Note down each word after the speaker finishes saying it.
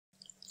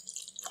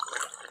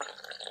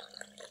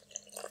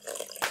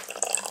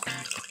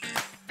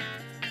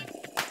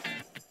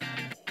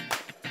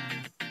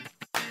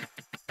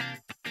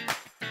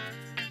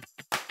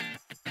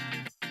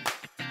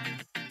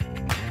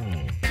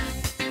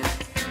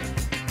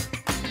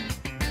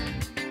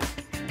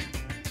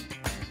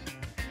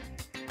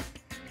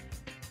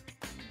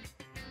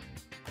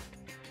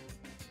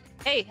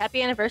Hey,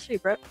 happy anniversary,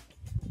 Brooke.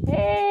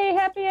 Hey,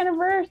 happy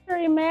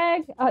anniversary,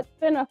 Meg. It's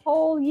been a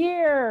whole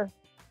year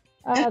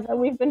that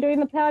we've been doing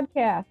the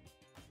podcast.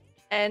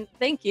 And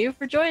thank you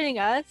for joining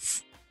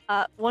us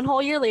one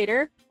whole year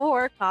later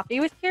for Coffee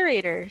with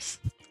Curators.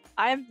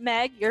 I'm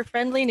Meg, your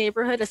friendly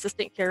neighborhood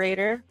assistant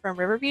curator from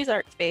Riverviews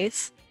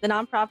Artspace, the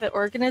nonprofit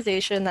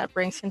organization that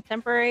brings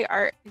contemporary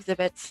art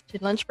exhibits to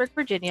Lynchburg,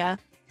 Virginia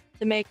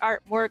to make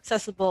art more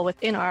accessible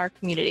within our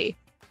community.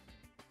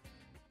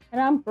 And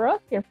I'm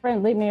Brooke, your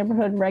friendly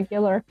neighborhood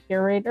regular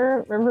curator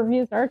at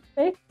Riverviews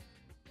Artspace.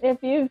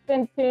 If you've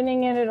been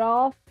tuning in at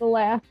all the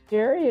last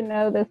year, you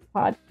know this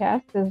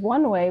podcast is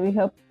one way we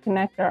hope to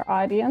connect our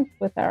audience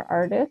with our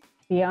artists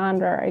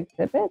beyond our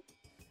exhibits.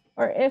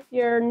 Or if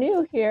you're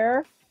new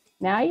here,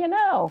 now you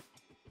know.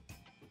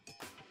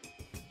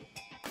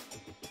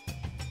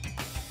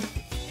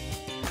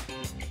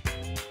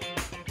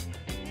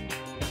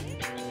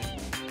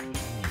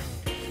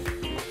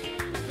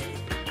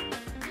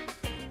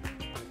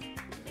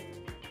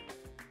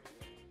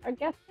 Our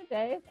guest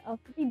today is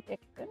Elsabé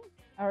Dixon,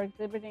 our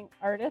exhibiting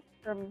artist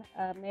from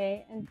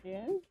May and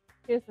June.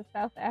 She is a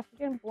South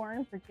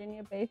African-born,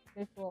 Virginia-based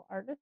visual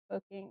artist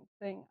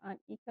focusing on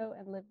eco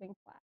and living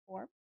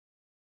platforms.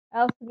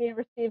 Elsabé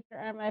received her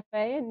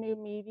MFA in New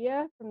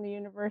Media from the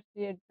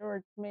University of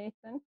George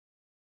Mason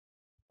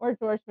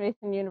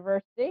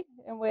University,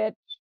 in which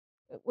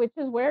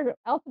is where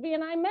Elsabé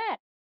and I met.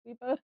 We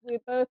both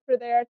were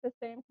there at the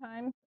same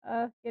time,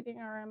 getting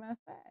our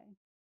MFA.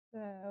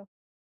 So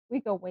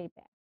we go way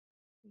back.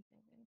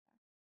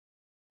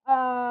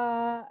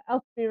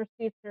 Elsabé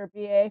received her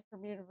BA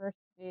from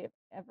University of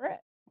Everett,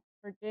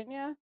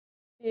 Virginia.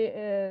 She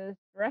is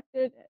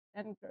directed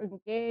and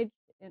engaged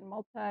in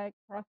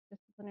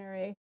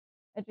multi-cross-disciplinary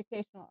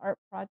educational art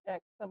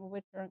projects, some of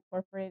which are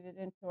incorporated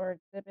into our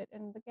exhibit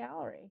in the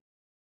gallery,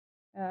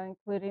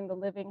 including the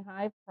Living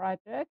Hive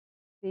project,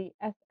 the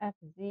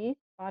SFZ,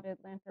 Spotted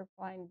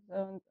Lanternfly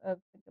Zones of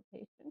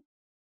Syncopation.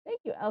 Thank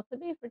you,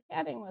 Elsabé, for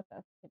chatting with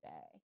us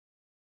today.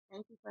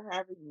 Thank you for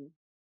having me.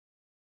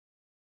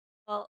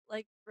 Well,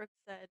 like Brooke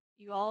said,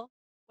 you all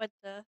went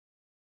to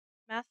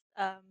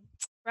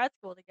grad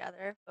school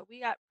together, but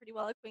we got pretty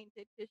well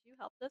acquainted because you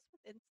helped us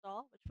with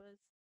install, which was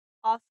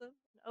awesome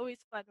and always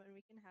fun when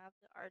we can have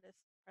the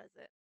artist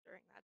present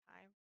during that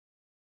time.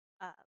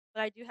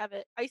 But I do have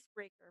an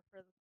icebreaker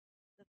for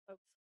the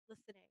folks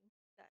listening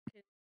that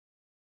could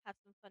have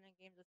some fun and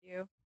games with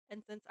you.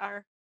 And since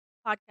our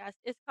podcast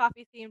is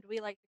coffee themed, we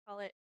like to call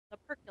it the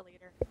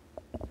percolator.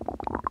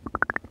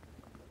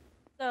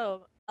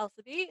 So,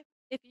 Elsabé,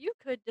 if you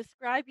could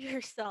describe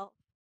yourself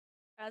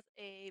as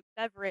a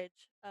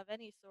beverage of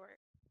any sort,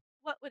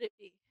 what would it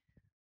be?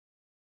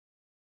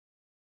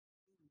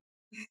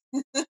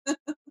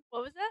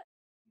 What was that?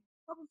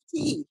 Cup of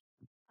tea.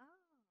 Oh.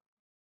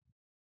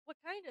 What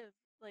kind of,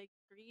 like,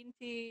 green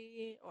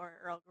tea or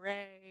Earl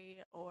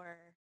Grey or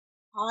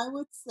I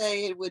would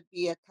say it would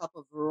be a cup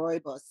of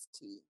rooibos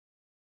tea.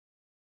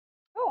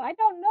 Oh, I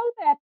don't know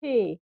that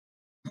tea.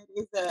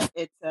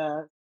 It's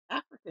a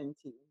African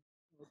tea.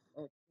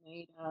 It's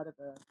made out of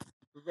a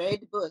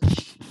red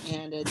bush,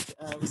 and it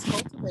was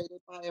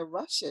cultivated by a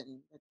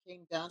Russian that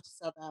came down to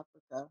South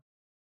Africa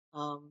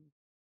in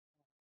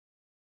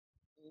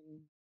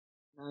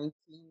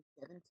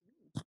 1917,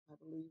 I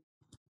believe.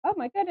 Oh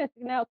my goodness!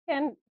 Now,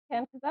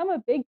 because I'm a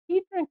big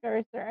tea drinker,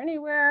 is there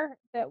anywhere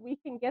that we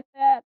can get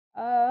that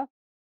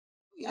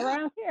Yeah,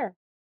 around here?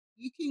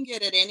 you can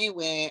get it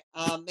anywhere.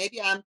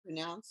 Maybe I'm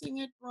pronouncing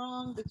it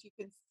wrong, but you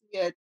can see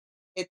it.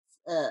 It's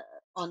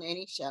on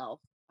any shelf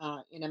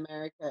in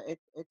America.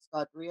 It's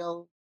got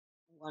real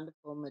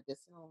wonderful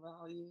medicinal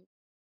value.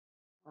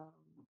 Um,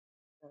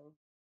 so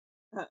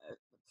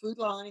Food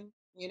Line,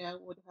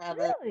 would have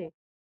it. Really?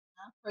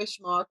 Fresh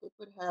Market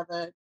would have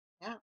it.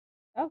 Yeah.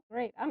 Oh,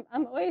 great! I'm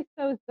always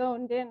so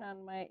zoned in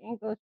on my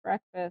English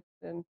breakfast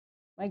and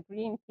my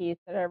green teas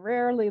that I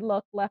rarely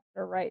look left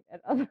or right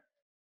at other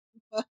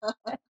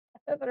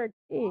other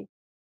tea.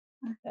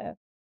 So,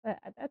 but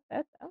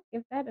that's I'll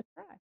give that a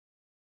try.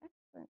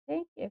 Excellent,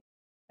 thank you.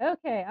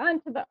 Okay,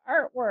 on to the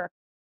artwork.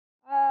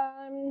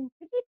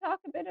 Could you talk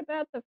a bit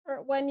about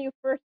when you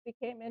first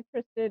became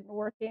interested in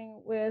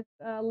working with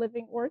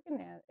living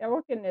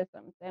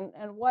organisms,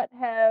 and what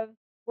have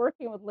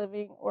working with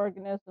living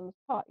organisms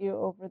taught you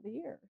over the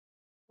years?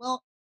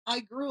 Well,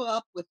 I grew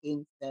up with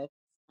insects.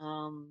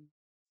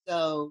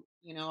 So,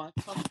 I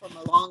come from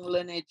a long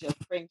lineage of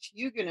French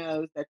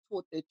Huguenots that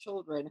taught their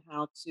children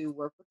how to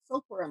work with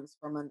silkworms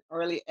from an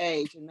early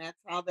age. And that's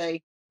how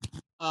they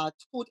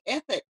taught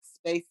ethics,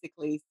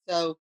 basically.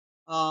 So,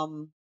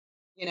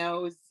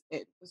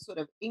 it was sort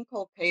of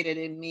inculcated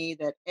in me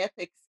that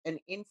ethics and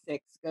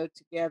insects go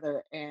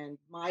together. And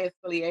my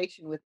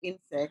affiliation with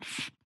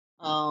insects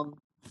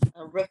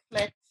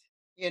reflects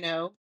you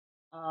know,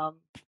 um,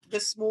 the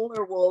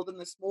smaller world, and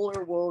the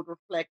smaller world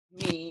reflect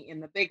me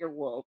in the bigger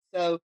world.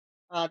 So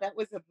that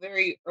was a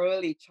very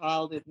early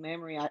childhood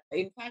memory.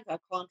 In fact, I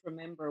can't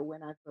remember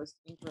when I first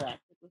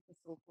interacted with the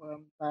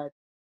silkworm, but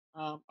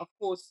of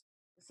course,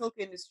 the silk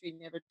industry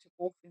never took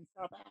off in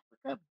South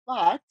Africa.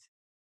 But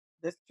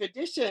this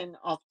tradition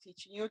of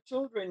teaching your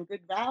children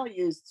good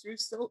values through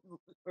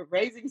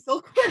raising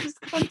silkworms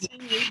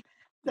continues.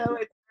 So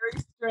it's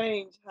very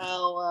strange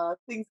how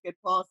things get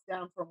passed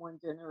down from one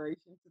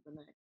generation to the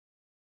next.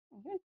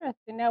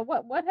 Interesting. Now,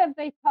 what have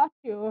they taught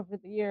you over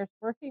the years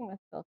working with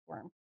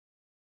silkworm?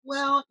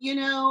 Well,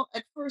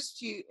 at first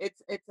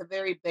it's a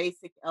very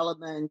basic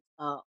element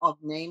of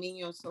naming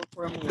your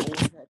silkworm. We always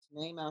had to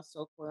name our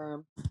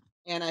silkworm,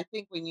 and I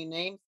think when you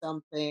name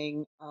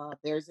something,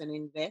 there's an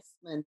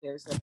investment,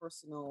 there's a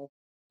personal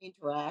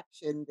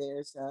interaction,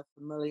 there's a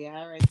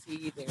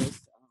familiarity, there's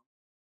a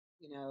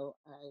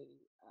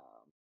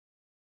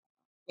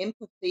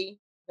empathy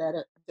that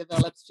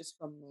develops just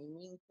from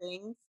naming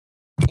things,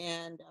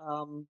 and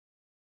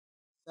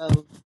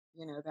so,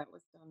 that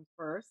was done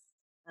first.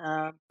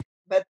 Um,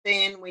 but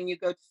then when you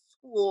go to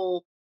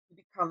school, you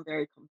become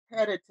very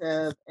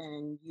competitive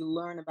and you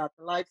learn about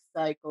the life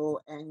cycle,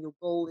 and your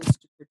goal is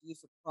to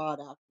produce a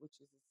product, which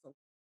is a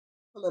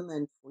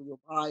supplement for your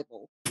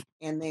Bible.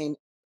 And then,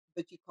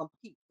 but you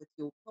compete with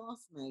your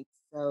classmates.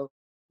 So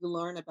you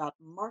learn about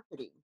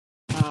marketing.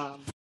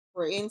 Um,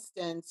 for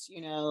instance,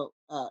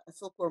 a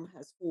silkworm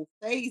has four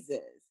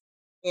phases,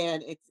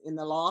 and it's in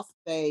the last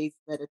phase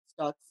that it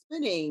starts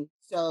spinning.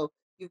 So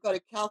you've got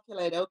to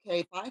calculate, okay,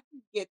 if I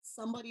could get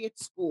somebody at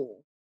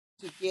school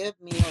to give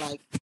me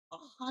like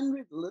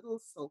 100 little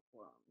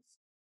silkworms,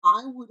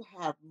 I would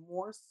have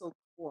more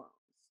silkworms.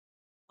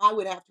 I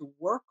would have to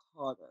work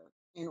harder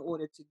in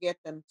order to get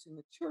them to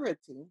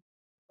maturity.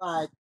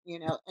 But,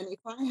 and if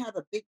I have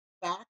a big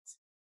fat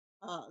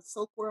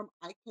silkworm,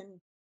 I can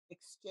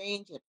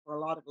exchange it for a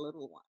lot of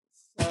little ones.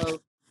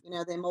 So,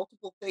 there are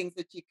multiple things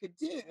that you could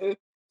do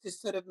to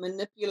sort of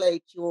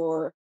manipulate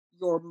your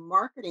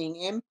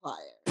marketing empire.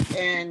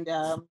 And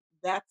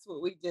that's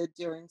what we did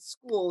during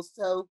school.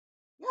 So,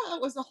 yeah,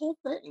 it was a whole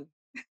thing.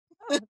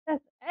 Oh,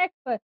 that's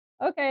excellent.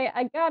 Okay,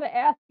 I gotta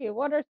ask you,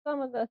 what are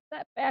some of the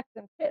setbacks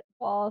and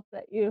pitfalls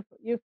that you've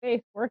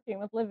faced working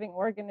with living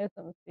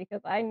organisms?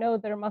 Because I know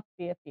there must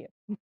be a few.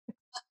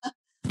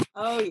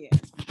 Oh, yes,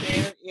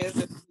 there is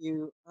a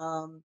few.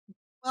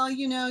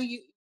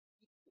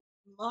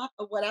 Well,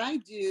 what I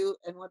do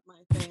and what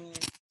my thing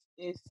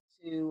is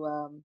to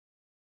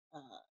uh,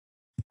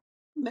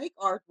 make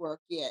artwork,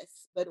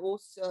 yes, but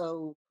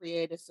also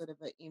create a sort of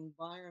an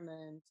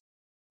environment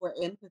for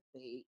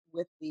empathy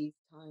with these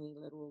tiny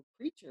little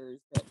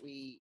creatures that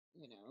we,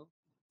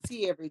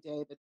 see every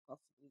day, but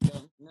possibly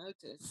don't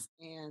notice.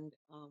 And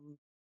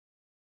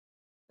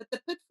but the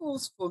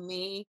pitfalls for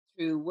me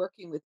through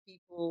working with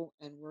people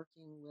and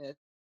working with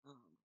um,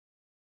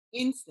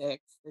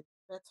 insects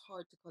that's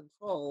hard to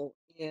control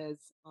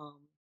is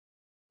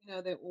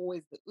they're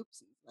always the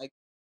oopsies. Like,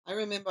 I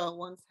remember I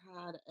once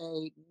had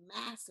a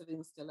massive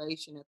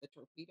installation at the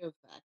torpedo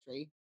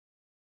factory,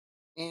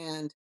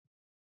 and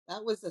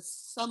that was a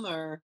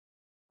summer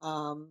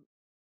um,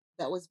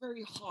 that was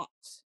very hot,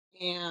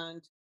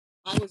 and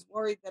I was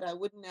worried that I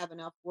wouldn't have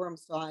enough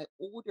worms, so I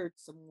ordered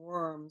some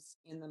worms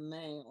in the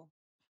mail,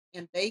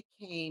 and they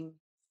came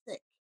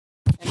sick,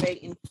 and they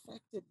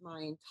infected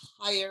my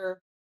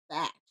entire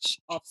batch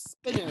of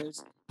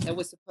spinners that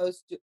was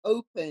supposed to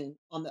open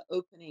on the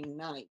opening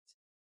night,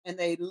 and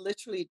they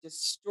literally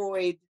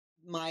destroyed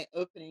my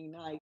opening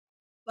night.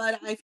 But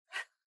I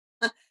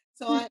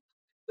so I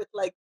with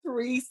like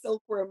three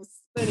silkworms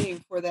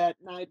spinning for that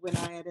night when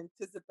I had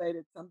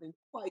anticipated something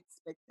quite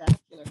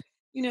spectacular.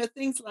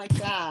 Things like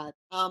that.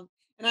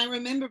 And I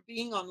remember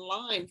being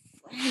online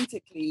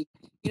frantically,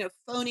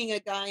 phoning a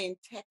guy in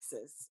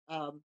Texas.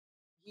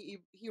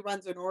 He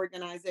runs an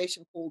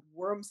organization called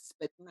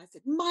Wormspit, and I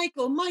said,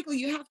 Michael,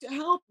 you have to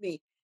help me.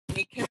 And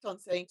he kept on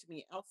saying to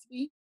me,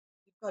 Elsabé,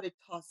 you've got to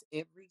toss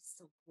every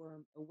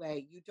silkworm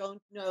away. You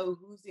don't know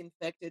who's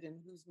infected and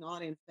who's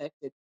not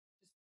infected.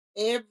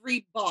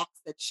 Every box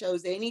that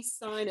shows any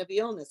sign of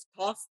illness,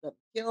 toss them,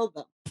 kill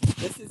them.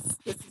 This is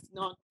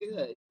not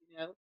good,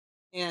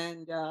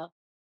 And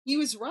he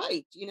was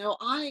right.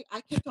 I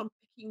kept on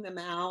picking them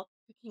out,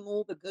 picking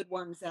all the good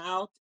ones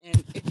out,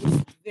 and it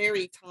was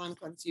very time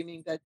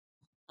consuming. But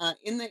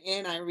in the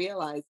end, I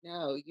realized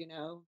no,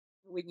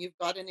 when you've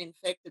got an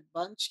infected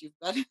bunch, you've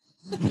got.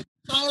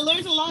 So I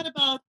learned a lot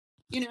about.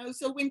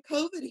 So when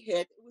COVID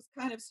hit, it was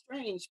kind of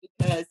strange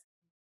because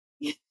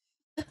you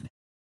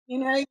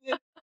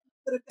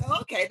sort of go,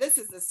 okay, this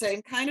is the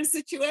same kind of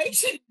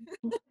situation.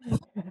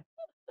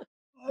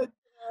 But,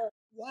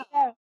 yeah,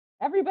 Yeah,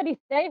 everybody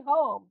stay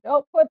home.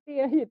 Don't put the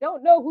you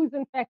don't know who's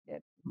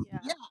infected. Yeah.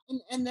 yeah,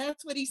 and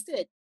that's what he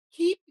said.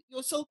 Keep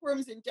your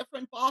silkworms in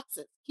different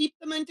boxes. Keep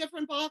them in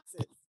different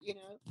boxes.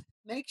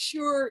 Make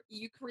sure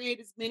you create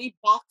as many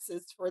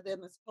boxes for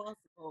them as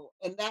possible.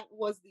 And that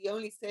was the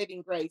only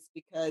saving grace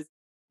because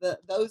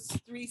those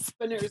three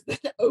spinners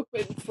that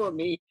opened for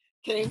me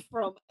came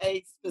from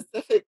a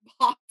specific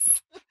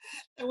box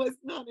that was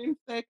not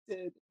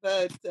infected.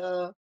 But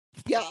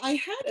yeah, I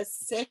had a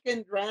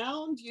second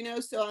round,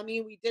 so I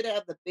mean, we did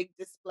have the big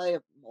display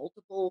of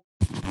multiple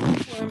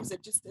worms.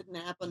 It just didn't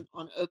happen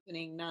on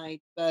opening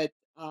night, but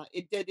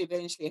it did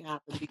eventually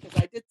happen because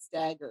I did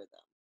stagger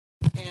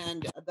them,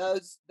 and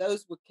those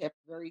were kept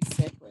very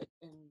separate.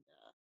 And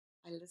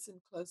I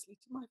listened closely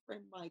to my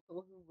friend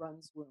Michael, who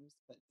runs Worms,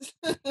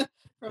 but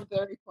from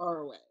very far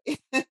away.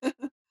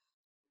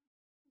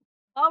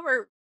 While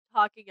we're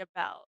talking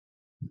about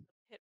the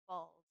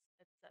pitfalls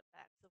and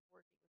setbacks of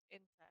working with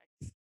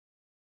insects,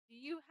 do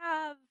you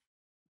have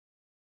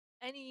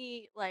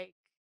any, like,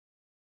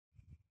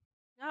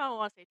 I don't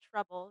want to say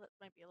trouble, that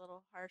might be a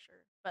little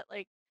harsher, but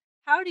like,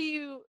 how do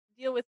you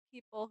deal with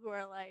people who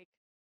are like,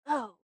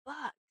 oh,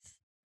 bugs,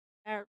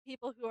 or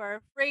people who are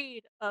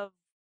afraid of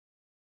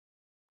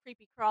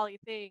creepy crawly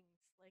things?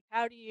 Like,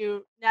 how do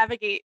you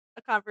navigate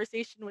a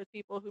conversation with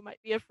people who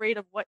might be afraid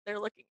of what they're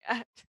looking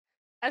at?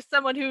 As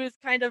someone who is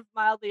kind of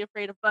mildly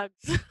afraid of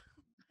bugs.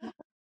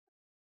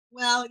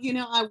 Well,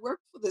 I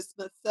worked for the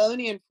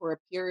Smithsonian for a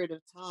period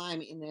of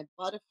time in their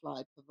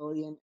butterfly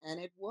pavilion, and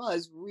it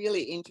was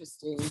really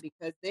interesting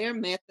because their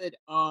method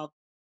of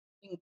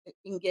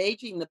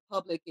engaging the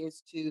public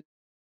is to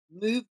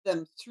move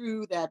them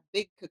through that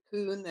big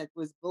cocoon that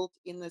was built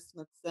in the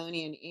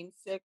Smithsonian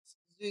Insect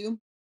Zoo.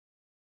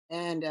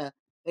 And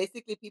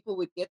basically, people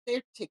would get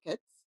their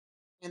tickets,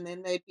 and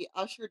then they'd be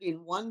ushered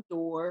in one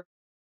door,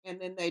 and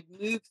then they'd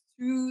move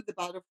through the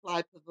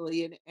butterfly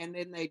pavilion, and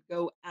then they'd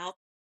go out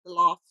the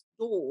last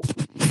door.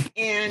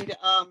 And,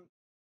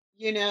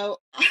 you know,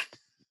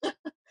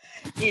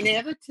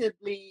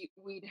 inevitably,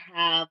 we'd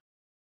have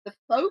the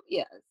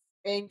phobias.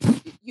 And,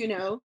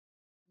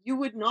 you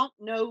would not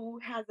know who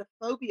has a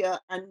phobia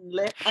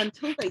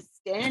until they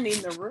stand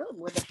in the room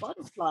with the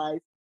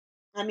butterflies.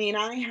 I mean,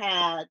 I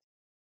had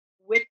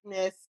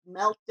witnessed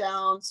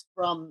meltdowns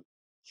from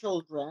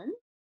children,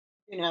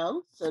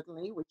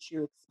 certainly, which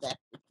you expect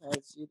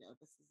because,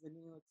 this is a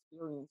new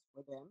experience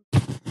for them.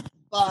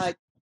 But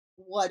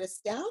what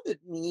astounded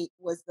me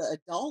was the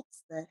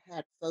adults that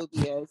had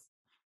phobias,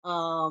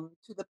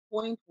 to the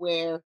point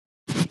where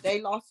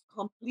they lost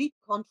complete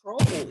control.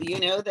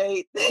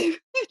 They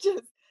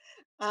just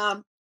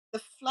um,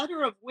 the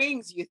flutter of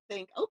wings, you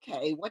think,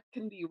 okay, what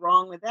can be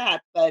wrong with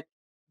that? But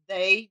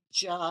they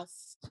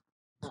just,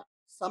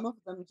 some of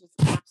them just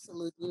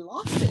absolutely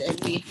lost it, and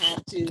we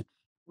had to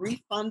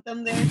refund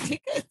them their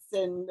tickets,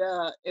 and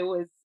it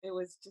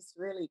was just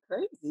really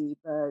crazy.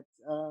 But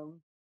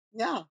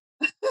yeah,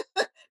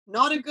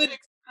 not a good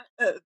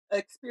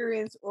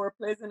experience or a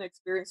pleasant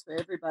experience for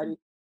everybody.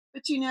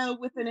 But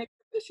with an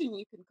exhibition,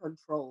 you can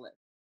control it,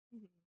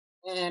 Mhm.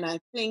 and I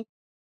think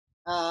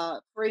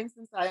for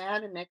instance, I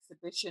had an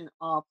exhibition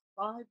of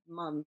 5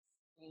 months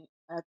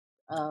at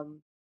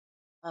um,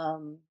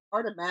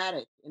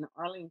 Artomatic in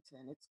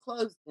Arlington. It's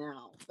closed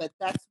now, but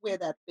that's where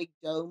that big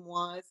dome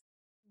was.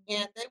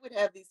 And they would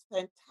have these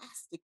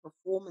fantastic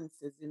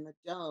performances in the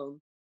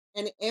dome.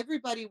 And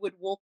everybody would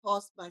walk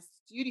past my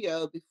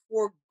studio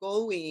before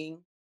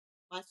going,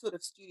 my sort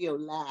of studio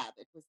lab.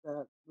 It was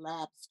the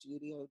lab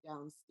studio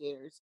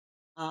downstairs.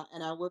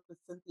 And I worked with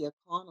Cynthia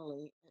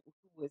Connolly,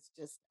 who was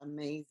just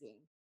amazing.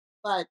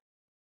 But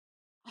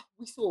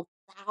we saw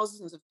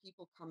thousands of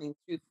people coming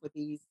through for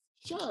these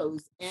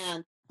shows,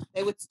 and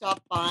they would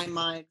stop by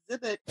my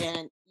exhibit,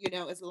 and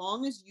as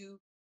long as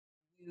you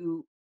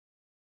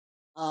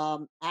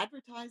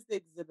advertise the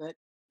exhibit,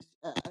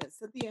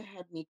 Cynthia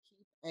had me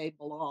keep a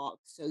blog,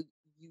 so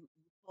you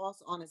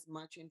pass on as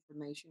much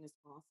information as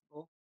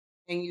possible,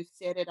 and you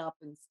set it up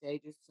in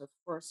stages. So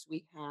first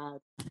we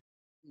had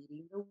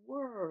feeding the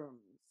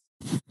worms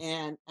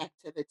and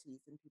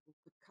activities, and people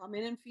could come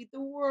in and feed the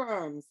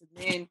worms, and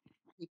then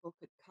people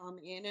could come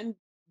in and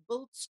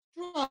build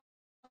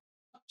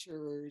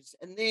structures,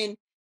 and then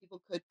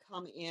people could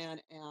come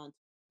in and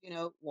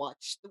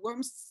watch the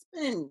worms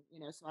spin.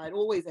 So I'd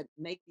always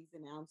make these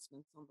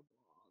announcements on the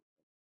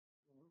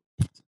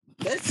blog.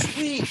 This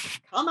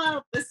week, come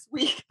out this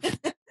week.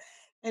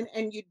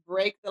 And you'd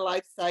break the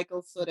life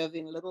cycle sort of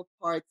in little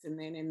parts, and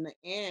then in the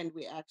end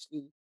we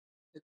actually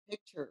took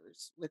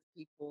pictures with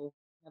people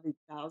having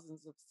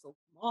thousands of silk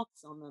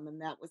moths on them,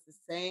 and that was the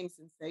same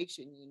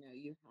sensation.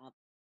 You have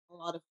a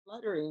lot of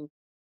fluttering,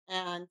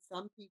 and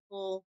some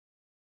people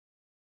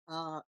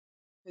uh,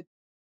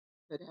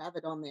 could have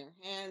it on their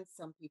hands.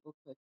 Some people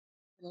could,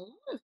 and a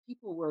lot of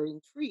people were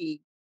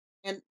intrigued,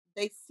 and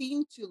they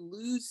seemed to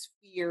lose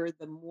fear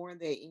the more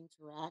they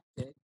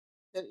interacted.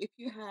 So if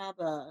you have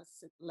a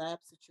lab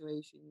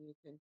situation, you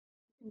can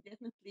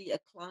definitely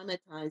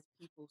acclimatize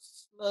people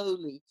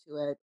slowly to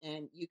it,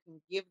 and you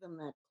can give them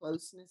that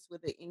closeness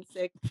with the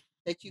insect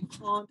that you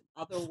can't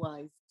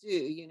otherwise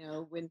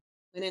do. When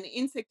an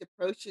insect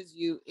approaches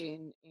you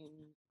in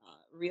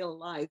real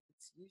life,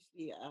 it's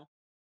usually a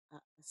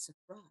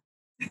surprise.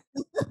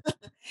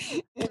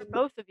 For And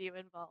both of you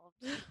involved.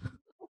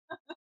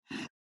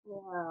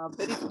 yeah,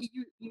 but if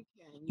you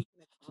can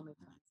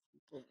acclimatize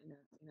people in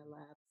a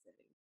lab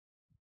setting.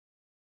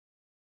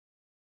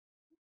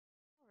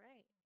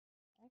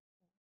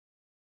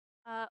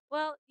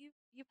 Well,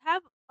 you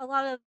have a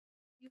lot of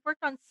you've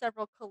worked on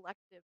several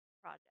collective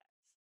projects.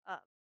 Um,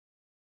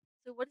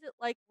 so what is it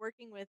like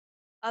working with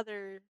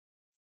others,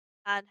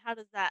 and how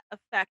does that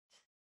affect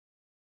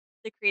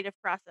the creative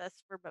process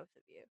for both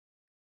of you?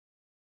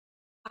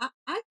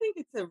 I think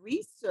it's a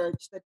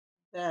research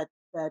that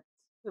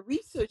the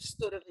research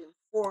sort of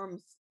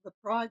informs the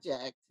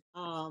project.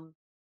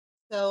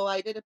 So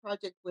I did a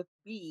project with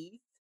bees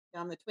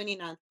down the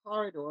 29th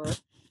corridor,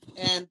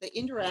 and the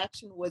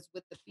interaction was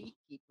with the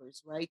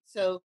beekeepers, right?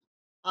 So,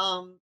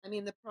 I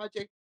mean, the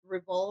project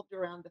revolved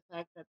around the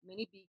fact that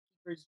many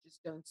beekeepers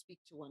just don't speak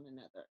to one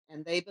another,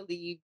 and they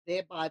believe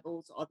their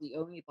Bibles are the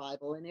only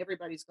Bible, and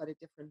everybody's got a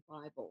different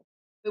Bible.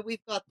 But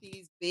we've got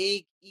these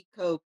big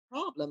eco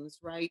problems,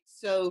 right?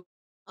 So,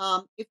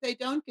 if they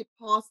don't get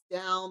passed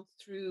down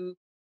through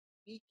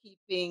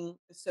beekeeping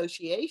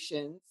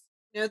associations,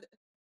 you know,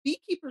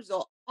 beekeepers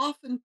are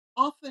often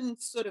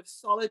sort of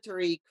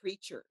solitary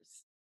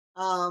creatures.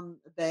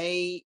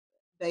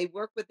 They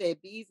work with their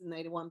bees and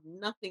they want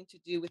nothing to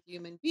do with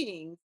human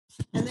beings.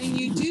 And then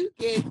you do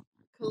get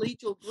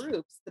collegial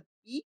groups. The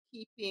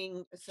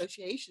beekeeping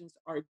associations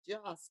are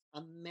just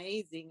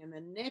amazing, and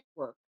the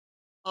network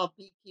of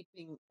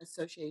beekeeping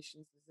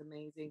associations is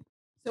amazing.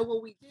 So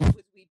what we did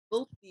was we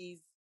built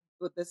these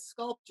with the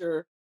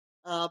sculpture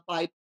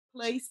by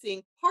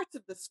placing parts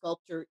of the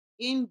sculpture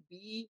in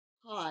bee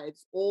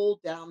hives all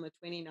down the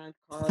 29th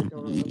corridor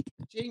of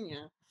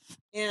Virginia.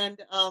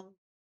 And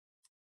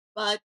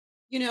but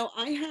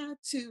I had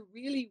to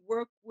really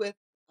work with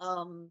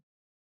um,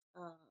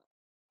 uh,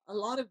 a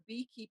lot of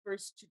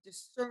beekeepers to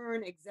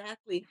discern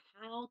exactly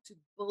how to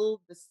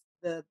build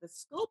the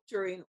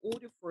sculpture in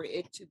order for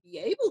it to be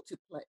able to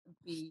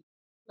be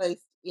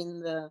placed in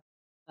the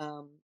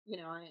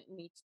I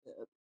need to,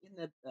 in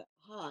the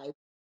hive.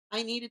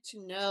 I needed to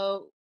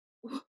know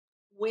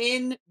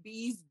when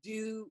bees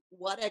do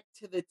what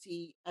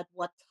activity at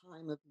what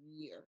time of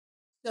year.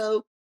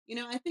 So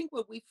I think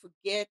what we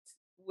forget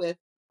with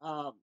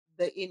um,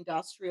 the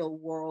industrial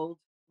world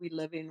we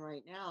live in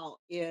right now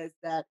is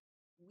that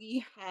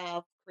we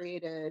have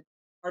created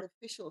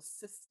artificial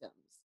systems.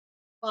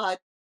 But,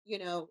 you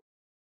know,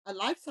 a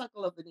life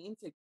cycle of an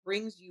insect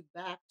brings you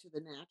back to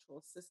the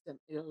natural system.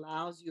 It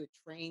allows you, it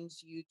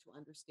trains you to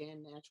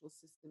understand natural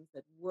systems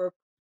that work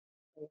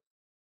with,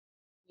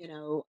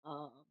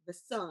 the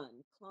sun,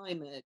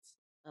 climate,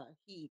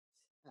 heat,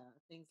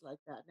 things like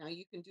that. Now,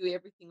 you can do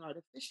everything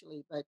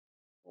artificially, but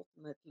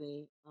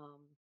ultimately,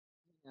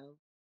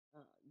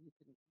 you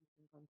can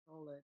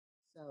control it.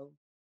 So,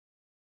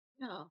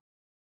 yeah.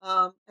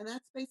 And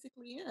that's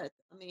basically it.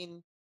 I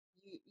mean,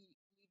 you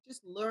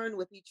just learn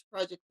with each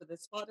project. For the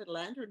spotted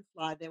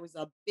lanternfly, there was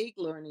a big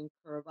learning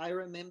curve. I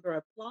remember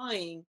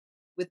applying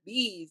with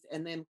bees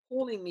and then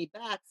calling me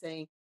back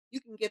saying, "You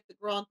can get the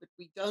grant, but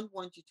we don't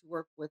want you to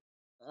work with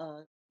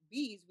uh,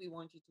 bees. We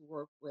want you to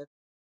work with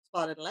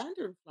spotted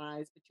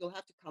lanternflies, but you'll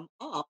have to come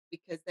up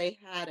because they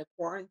had a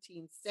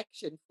quarantine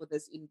section for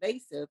this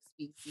invasive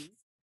species,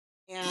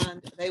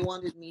 and they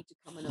wanted me to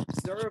come and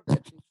observe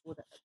it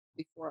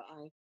before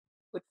I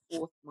put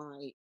forth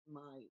my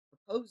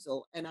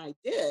proposal, and I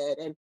did,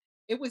 and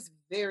it was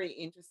very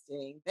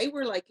interesting. They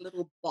were like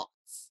little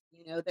bots,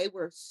 they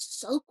were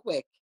so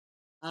quick,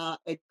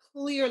 and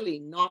clearly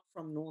not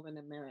from Northern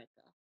America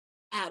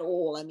at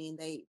all. I mean,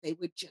 they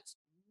were just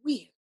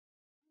weird,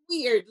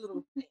 weird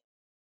little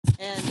things,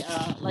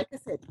 and like I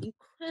said,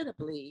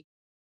 incredibly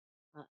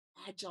uh,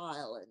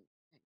 agile and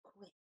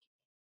quick.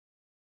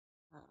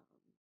 Um,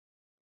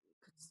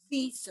 could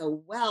see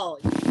so well,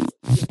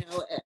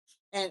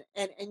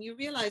 and you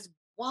realize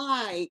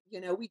why,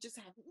 we just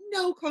have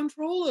no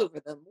control over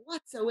them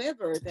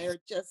whatsoever. They're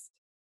just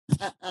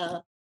a,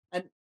 a,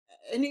 an,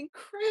 an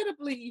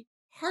incredibly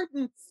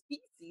hardened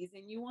species,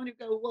 and you want to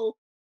go, well,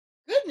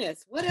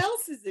 goodness, what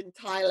else is in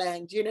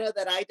Thailand,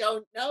 that I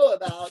don't know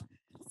about?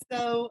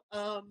 So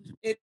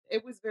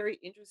it was very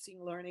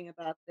interesting learning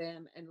about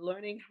them and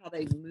learning how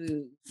they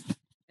move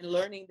and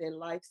learning their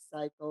life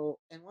cycle.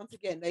 And once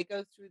again, they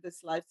go through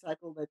this life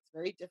cycle that's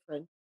very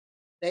different.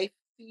 They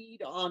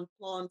feed on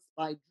plants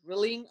by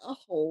drilling a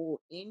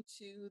hole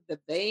into the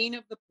vein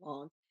of the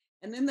plant,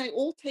 and then they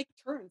all take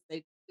turns.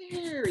 They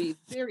very,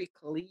 very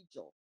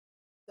collegial.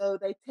 So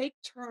they take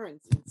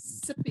turns in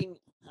sipping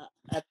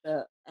at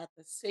the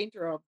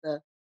center of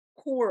the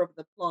core of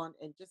the plant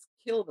and just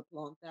kill the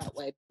plant that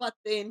way. But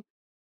then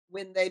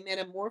when they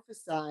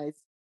metamorphosize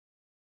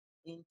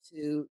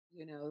into,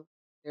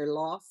 their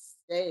last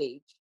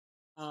stage,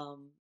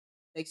 um,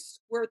 they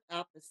squirt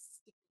out the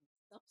sticky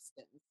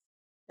substance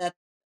that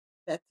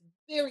that's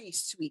very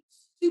sweet,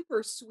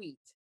 super sweet,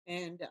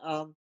 and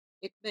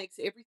it makes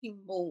everything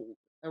mold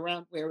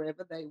around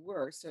wherever they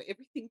were. So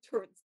everything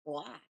turns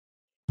black,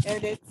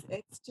 and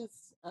it's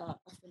just a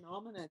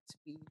phenomena to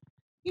be,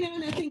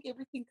 and I think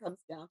everything comes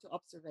down to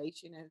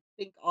observation. And I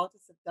think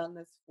artists have done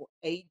this for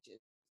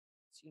ages.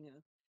 you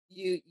know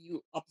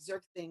you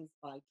observe things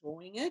by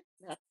drawing it.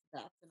 That's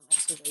an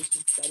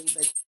observation study,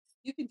 but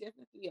you can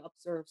definitely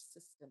observe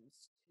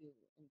systems too,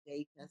 and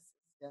data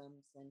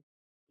systems, and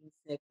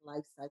insect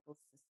life cycle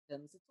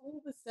systems. It's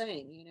all the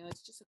same,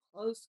 it's just a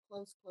close,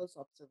 close, close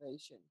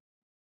observation.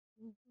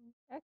 Mhm.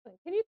 Excellent.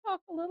 Can you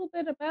talk a little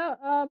bit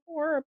about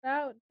more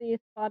about the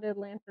spotted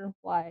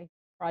lanternfly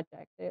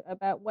project?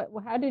 About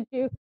how did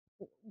you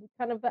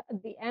kind of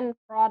the end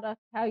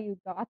product, how you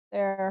got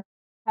there,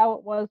 how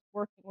it was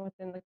working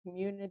within the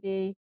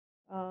community.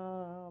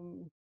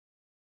 Um,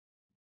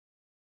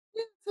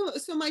 Yeah,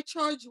 so my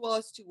charge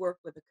was to work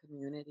with the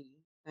community,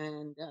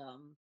 and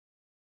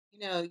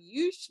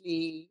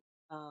usually,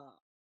 uh,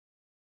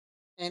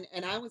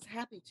 and I was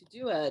happy to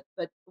do it.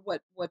 But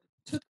what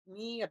took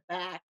me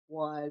aback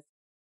was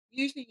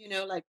usually,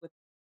 like with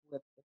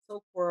the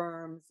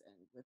silkworms and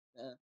with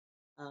the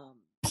um,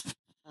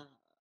 uh,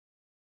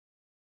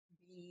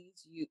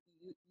 bees, you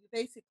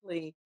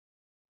basically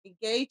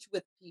engage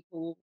with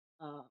people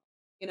uh,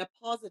 in a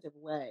positive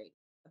way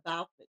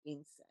about the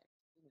insect.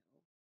 You know,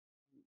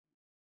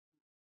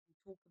 you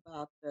talk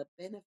about the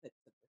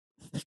benefits of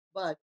it,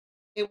 but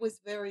it was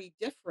very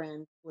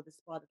different for the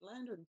spotted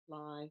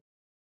lanternfly.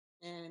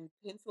 And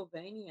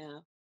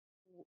Pennsylvania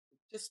w-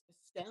 just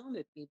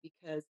astounded me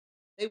because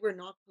they were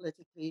not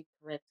politically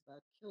correct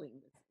about killing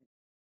this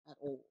at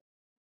all.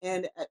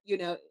 And,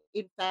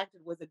 in fact,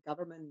 it was a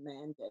government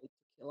mandate to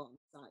kill on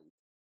sight.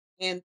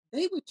 And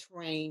they would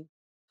train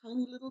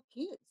tiny little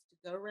kids to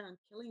go around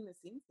killing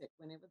this insect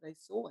whenever they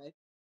saw it.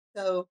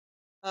 So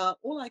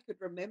all I could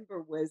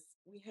remember was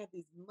we had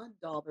these mud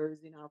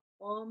daubers in our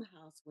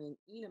farmhouse when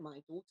Ina,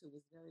 my daughter,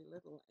 was very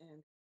little.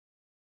 And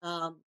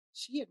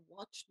she had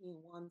watched me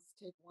once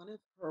take one of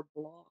her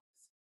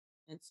blocks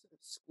and sort of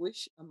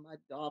squish a mud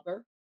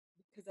dauber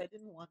because I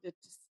didn't want it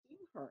to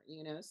sting her.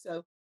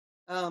 So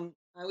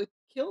I would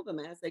kill them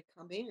as they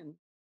come in.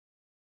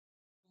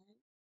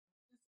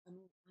 And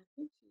I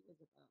think she was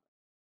about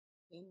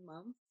 10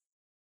 months,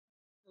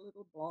 a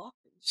little block,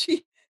 and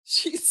she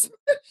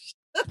smushed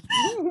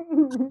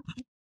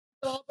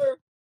over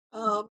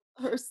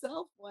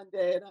herself one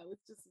day, and I was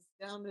just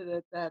astounded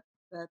at that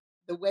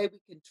the way we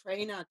can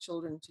train our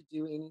children to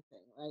do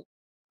anything, right?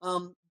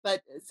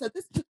 But so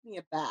this took me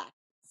aback,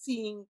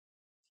 seeing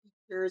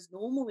teachers,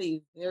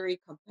 normally very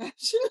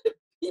compassionate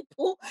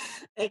people,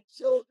 and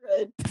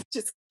children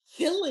just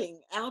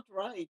killing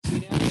outright.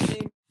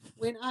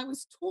 When I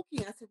was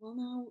talking, I said, "Well,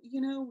 no,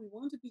 we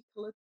want to be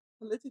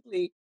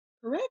politically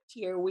correct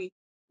here. We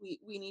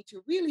need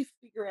to really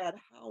figure out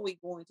how we're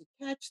going to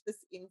catch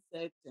this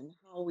insect and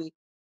how we,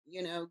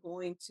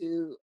 going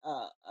to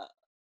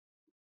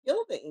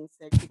kill the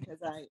insect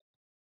because I."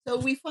 So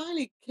we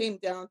finally came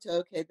down to,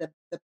 okay, the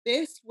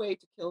best way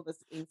to kill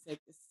this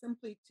insect is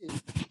simply to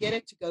get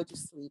it to go to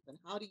sleep. And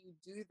how do you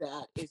do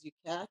that? Is you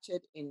catch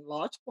it in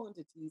large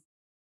quantities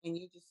and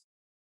you just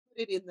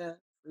put it in the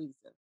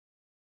freezer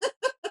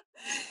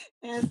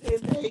and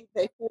then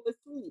they fall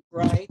asleep,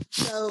 right?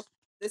 So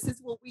this is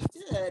what we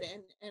did,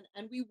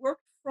 and we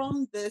worked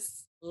from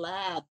this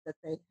lab that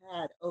they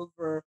had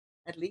over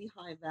at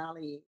Lehigh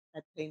Valley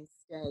at Penn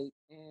State,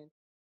 and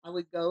I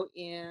would go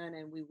in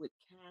and we would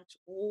catch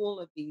all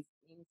of these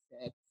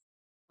insects.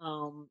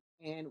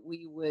 And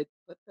we would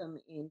put them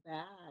in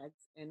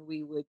bags and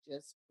we would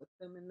just put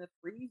them in the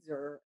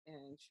freezer.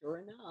 And sure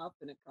enough,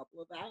 in a couple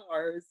of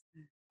hours,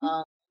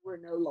 we're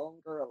no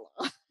longer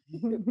alive.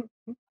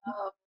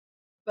 Um,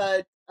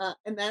 but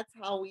and that's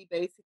how we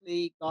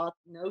basically got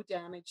no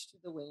damage to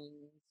the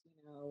wings,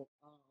 and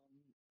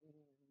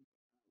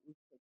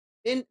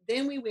we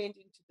then we went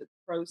into the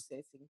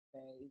processing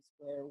phase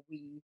where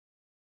we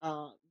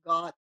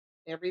got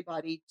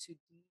everybody to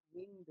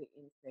de-wing the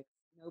insects.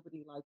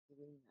 Nobody liked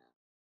doing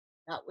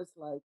that. That was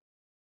like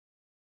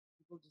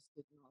people just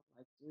did not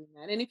like doing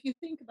that. And if you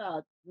think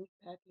about meat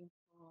packing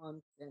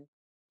plants and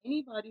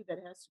anybody that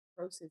has to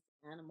process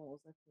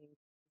animals, I think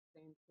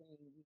the same thing.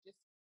 It's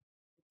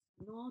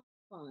not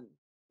fun.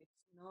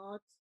 It's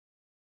not,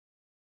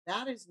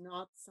 that is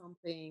not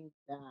something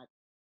that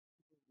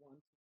people want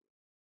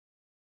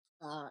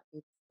to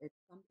do. It's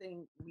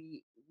something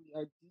we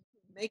are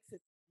deeply, makes us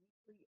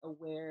deeply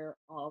aware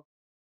of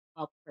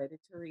our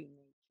predatory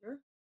nature,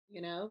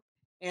 you know,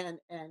 and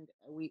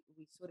we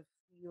sort of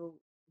feel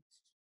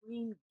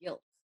extreme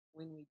guilt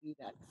when we do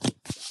that kind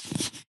of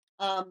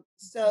stuff.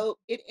 So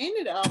it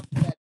ended up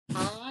that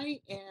I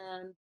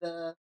and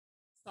the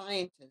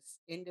scientists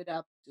ended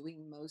up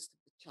doing most of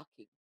the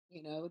chucking,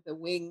 the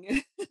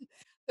wing,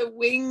 the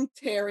wing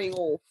tearing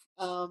off,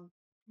 and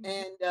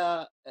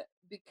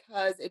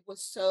because it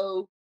was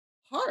so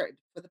hard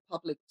for the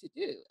public to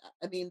do.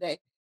 I mean, they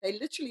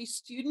literally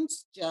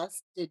students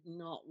just did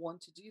not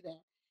want to do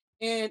that,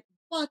 and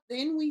but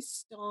then we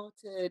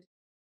started,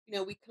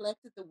 we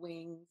collected the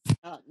wings.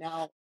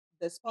 Now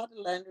the spotted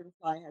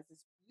lanternfly has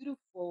this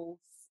beautiful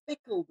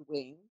speckled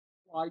wing,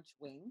 large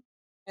wing,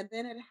 and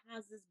then it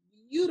has this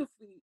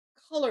beautifully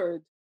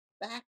colored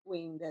back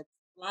wing that's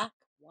black,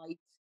 white,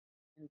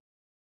 and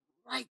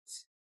bright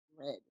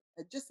red.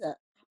 Just a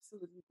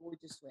absolutely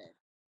gorgeous red.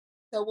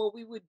 So what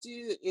we would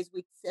do is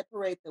we'd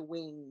separate the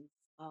wings,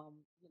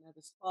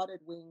 the spotted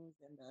wings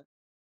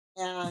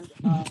and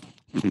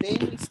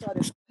then we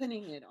started pinning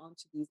scanning it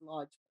onto these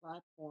large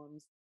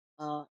platforms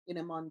in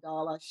a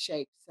mandala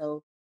shape.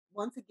 So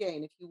once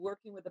again, if you're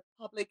working with the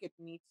public, it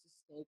needs to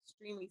stay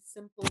extremely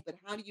simple. But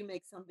how do you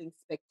make something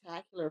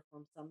spectacular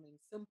from something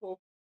simple?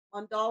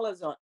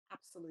 Mandalas are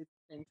absolutely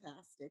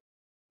fantastic.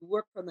 You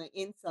work from the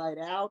inside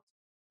out,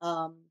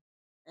 um,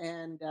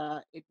 and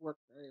it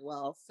worked very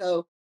well.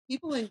 So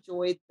people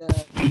enjoyed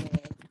the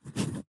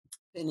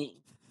spinning,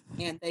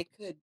 and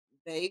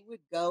they would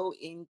go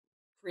in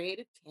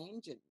creative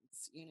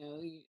tangents.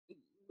 You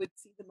would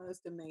see the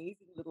most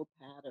amazing little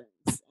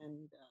patterns,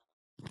 and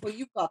well,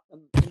 you've got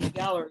them in the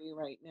gallery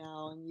right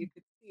now, and you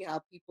could see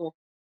how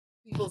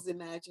people's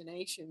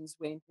imaginations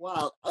went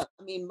wild. I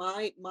mean,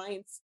 my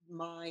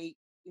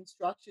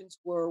instructions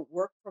were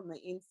work from the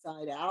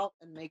inside out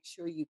and make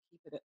sure you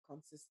keep it at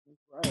consistent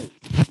rows.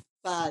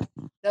 But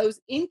those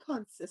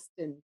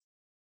inconsistent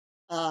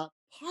uh,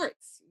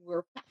 parts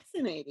were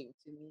fascinating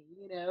to me,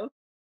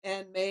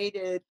 and made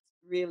it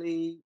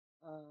really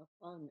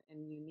fun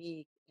and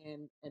unique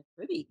and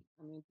pretty.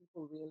 I mean,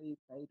 people really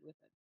played with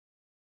it.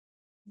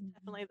 Mhm.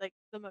 Definitely, like,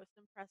 the most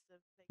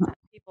impressive thing that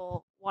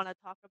people wanna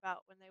talk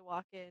about when they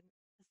walk in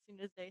as soon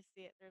as they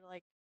see it. They're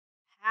like,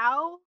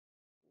 "How?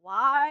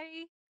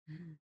 Why?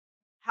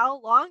 How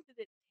long did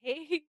it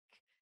take?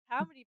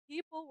 How many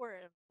people were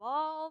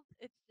involved?"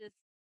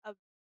 A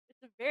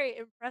it's a very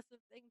impressive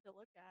thing to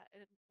look at,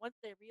 and once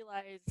they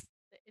realize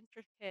the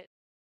intricate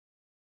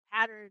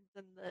patterns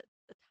and the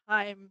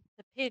time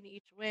to pin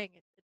each wing,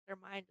 their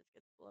mind just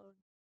gets blown.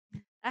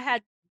 I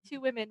had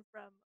 2 women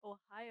from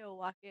Ohio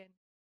walk in,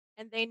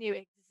 and they knew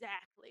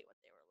exactly what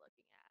they were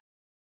looking at,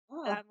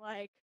 and Oh, I'm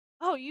like,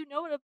 "Oh, you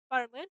know what a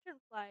fire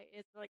lanternfly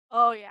is?" They're like,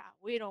 "Oh, yeah,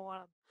 we don't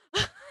want 'em."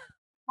 It's like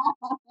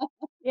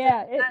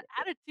Yeah, that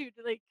attitude,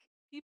 like,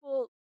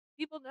 people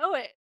people know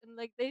it, and,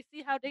 like, they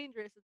see how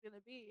dangerous it's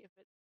gonna be if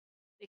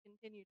they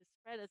continue to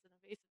spread as an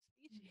invasive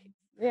species.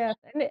 yes,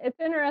 and it's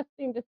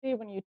interesting to see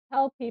when you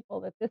tell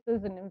people that this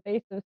is an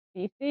invasive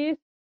species,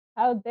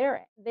 how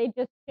they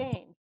just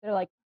change. They're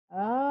like,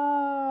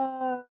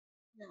 "Oh,"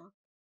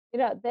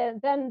 yeah.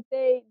 then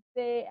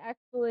they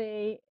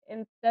actually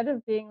instead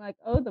of being like,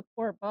 "Oh, the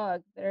poor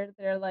bug,"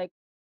 they're like,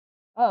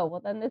 "Oh,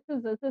 well, then this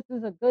is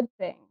a good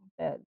thing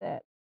that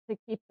to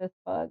keep this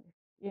bug,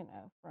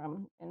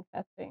 from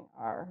infesting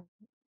um,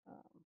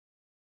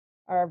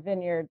 our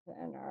vineyards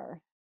and our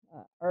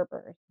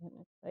herbers." And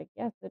it's like,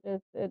 yes, it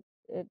is.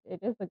 It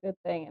is a good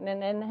thing,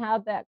 and how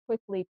that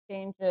quickly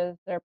changes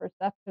their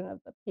perception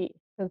of the piece.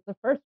 Because the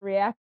first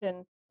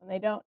reaction when they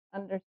don't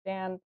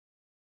understand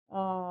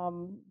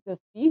the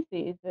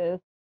species is,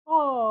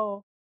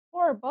 "Oh,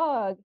 poor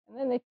bug," and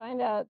then they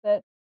find out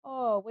that,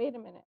 "Oh, wait a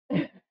minute."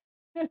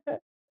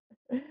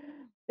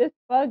 This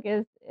bug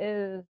is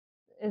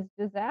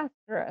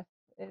disastrous.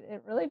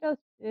 It really does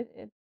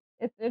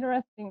it's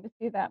interesting to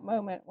see that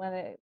moment when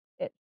it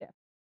shifts to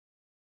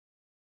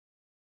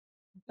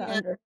Yeah,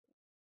 under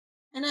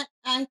and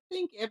I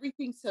think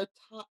everything's so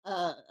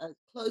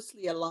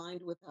closely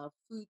aligned with our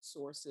food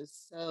sources.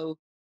 So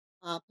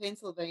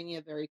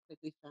Pennsylvania very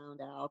quickly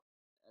found out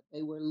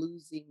they were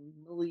losing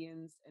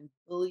millions and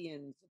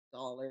billions of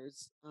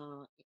dollars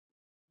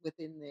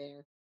within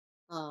their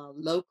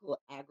local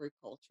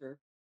agriculture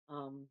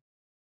um,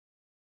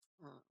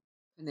 uh,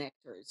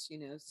 connectors.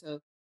 So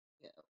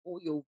yeah,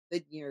 all your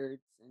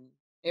vineyards and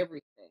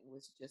everything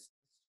was just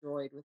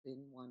destroyed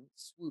within one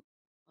swoop.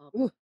 Of,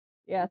 ooh,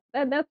 yes,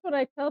 that's what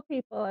I tell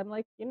people. I'm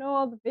like, "You know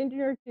all the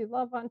vineyards you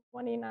love on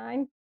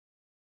 29?"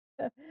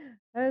 I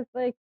was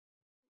like,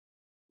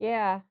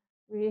 "Yeah,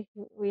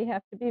 we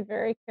have to be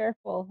very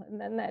careful," and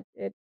then that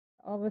it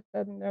all of a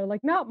sudden, they're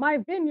like, "Not my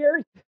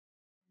vineyards."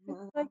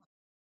 It's like,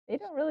 they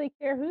don't really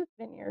care whose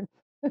vineyards.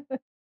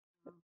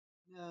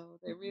 no,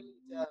 they really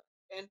don't.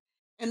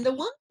 And the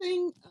one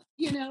thing,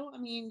 I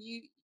mean,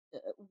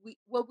 we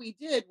what we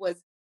did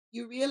was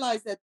you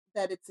realize that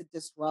it's a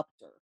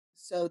disruptor.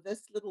 So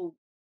this little,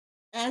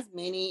 as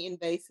many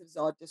invasives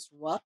are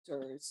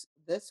disruptors,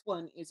 this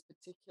one is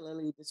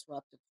particularly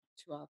disruptive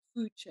to our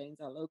food chains,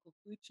 our local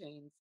food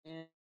chains,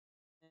 Oop,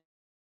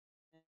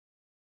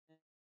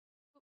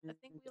 I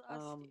think we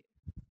lost um, you.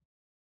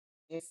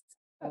 it's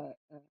Oh,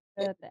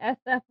 it, the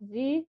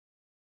SFZ?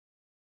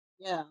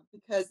 yeah,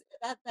 because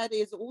that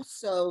is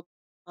also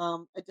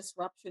a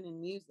disruption in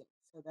music.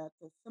 So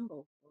that's a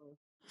symbol for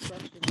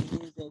disruption in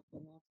music,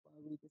 and that's why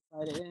we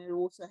decided. And it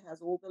also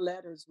has all the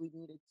letters we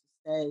needed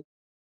to say.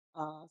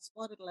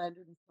 Spotted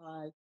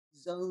lanternfly,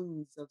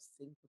 zones of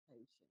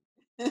syncopation.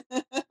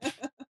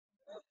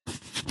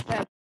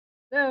 That's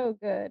so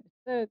good,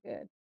 so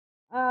good.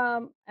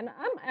 And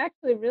I'm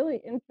actually really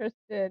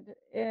interested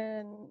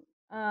in,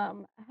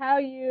 how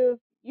you've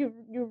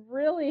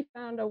really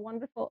found a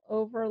wonderful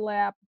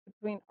overlap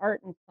between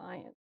art and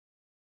science.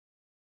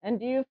 And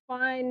do you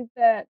find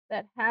that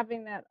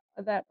having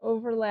that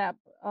overlap,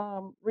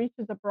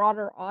 reaches a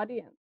broader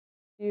audience?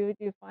 Do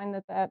you find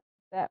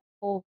that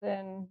pulls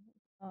in,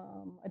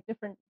 a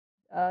different,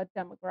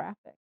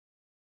 demographic?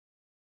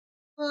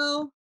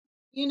 Well,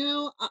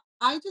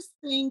 I just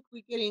think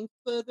we're getting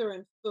further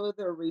and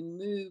further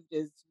removed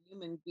as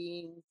human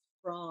beings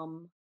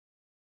from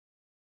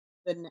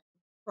the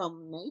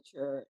from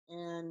nature,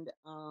 and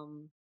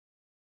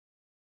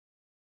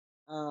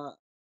uh,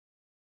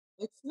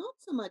 it's not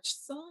so much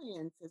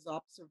science as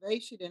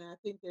observation. And I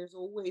think there's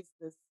always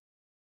this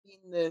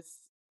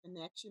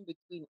connection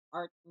between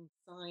art and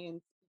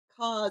science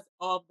because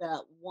of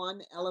that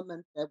one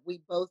element that we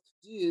both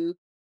do,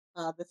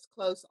 this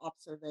close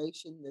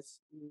observation, this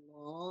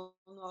long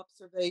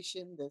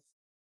observation,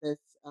 this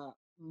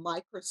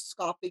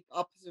microscopic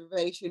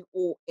observation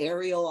or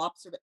aerial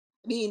observation.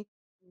 I mean,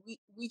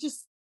 we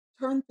just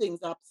turn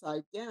things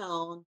upside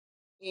down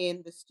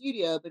in the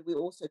studio, but we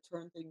also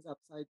turn things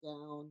upside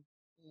down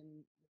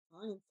in the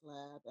science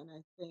lab. And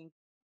I think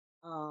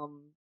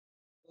um,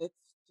 it's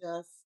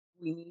just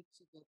we need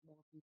to get more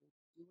people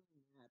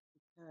doing that,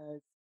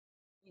 because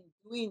in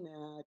doing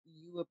that,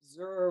 you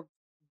observe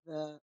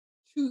the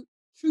true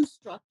true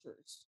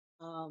structures.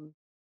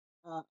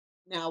 Uh,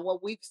 Now,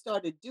 what we've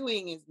started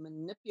doing is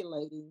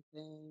manipulating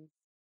things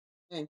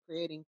and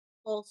creating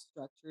false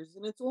structures,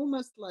 and it's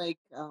almost like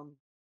uh,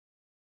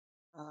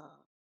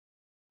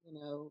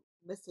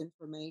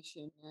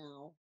 misinformation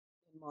now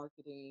in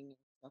marketing and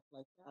stuff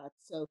like that.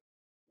 So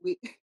we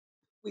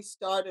we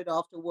started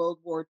after World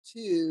War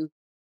II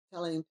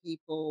telling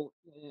people,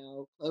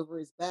 clover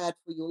is bad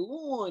for your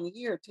lawn.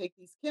 Here, take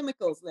these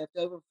chemicals left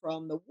over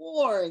from the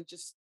war and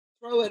just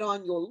throw it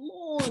on your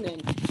lawn,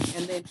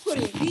 and then put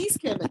in these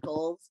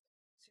chemicals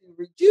to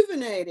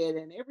rejuvenate it,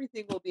 and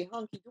everything will be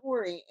hunky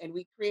dory. And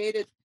we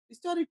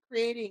started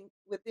creating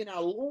within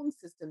our lawn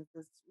systems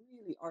this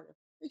really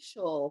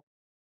artificial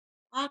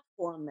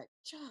platform that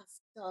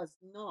just does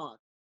not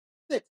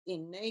fit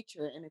in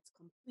nature, and it's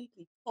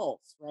completely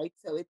false, right?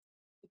 So it's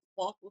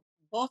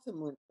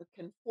bottomless. It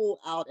can fall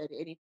out at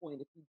any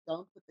point if you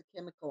don't put the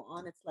chemical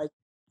on. It's like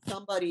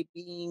somebody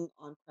being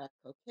on crack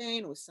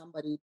cocaine or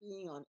somebody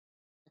being on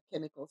a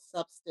chemical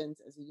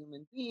substance as a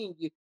human being.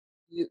 You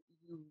you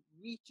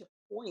reach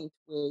a point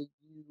where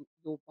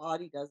your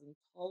body doesn't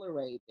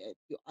tolerate it.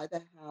 You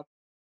either have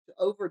to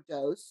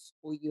overdose,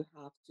 or you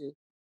have to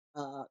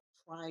uh,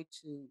 try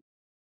to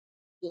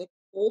get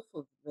off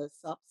of the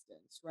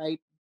substance, right?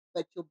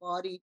 But your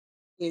body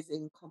is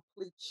in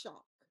complete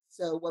shock.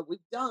 So what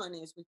we've done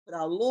is we put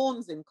our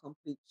lawns in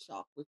complete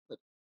shock. We put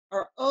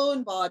our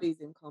own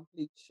bodies in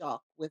complete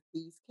shock with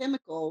these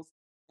chemicals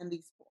and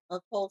these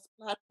false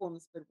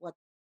platforms. But what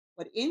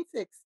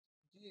insects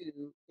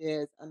do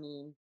is, I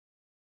mean,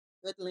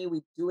 certainly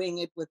we're doing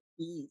it with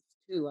bees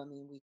too. I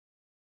mean, we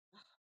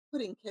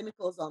putting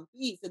chemicals on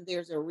bees, and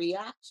there's a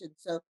reaction.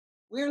 So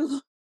we're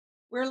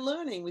we're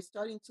learning. We're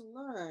starting to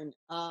learn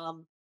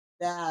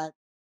that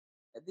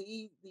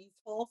these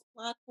false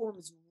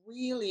platforms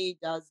really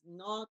does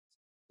not.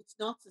 It's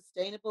not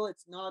sustainable.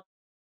 It's not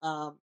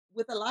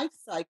with a life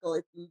cycle.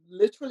 It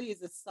literally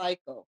is a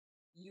cycle.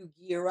 You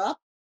gear up,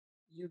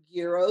 you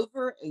gear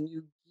over, and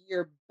you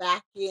gear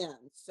back in.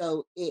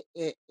 So it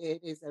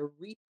is a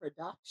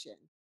reproduction.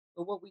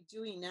 But what we're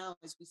doing now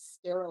is we're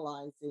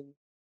sterilizing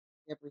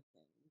everything.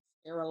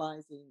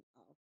 Sterilizing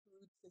our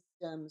food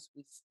systems,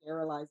 we're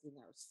sterilizing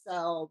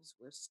ourselves,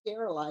 we're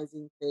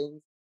sterilizing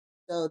things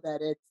so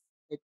that it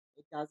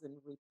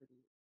doesn't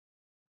reproduce.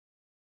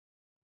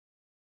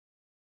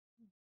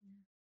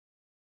 Mm.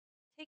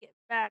 Take it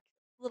back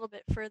a little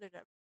bit further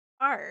to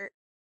art.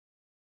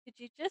 Could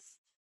you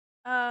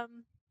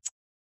um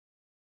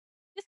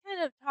just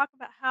kind of talk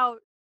about how,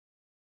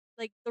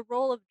 like, the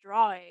role of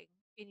drawing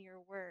in your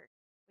work,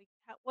 like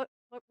what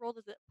role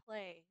does it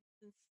play,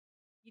 since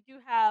you do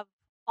have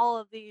all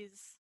of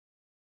these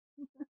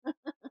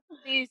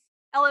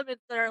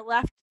elements that are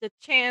left to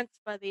chance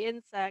by the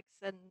insects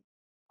and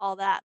all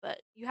that,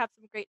 but you have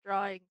some great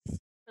drawings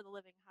for the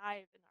living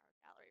hive in our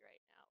gallery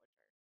right now, which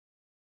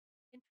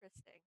are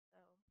interesting. So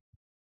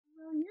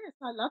Well, yes,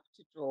 I love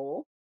to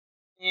draw,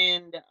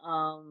 and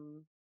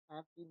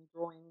I've been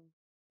drawing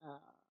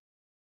since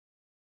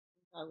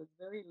I was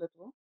very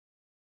little,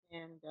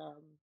 and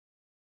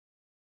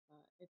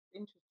it's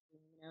interesting.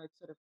 It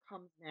sort of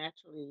comes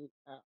naturally.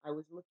 I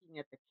was looking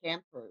at the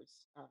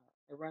campers. I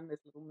run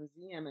this little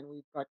museum, and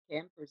we've got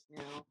campers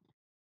now,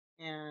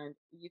 and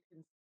you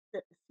can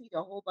seat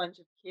a whole bunch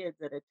of kids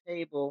at a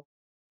table,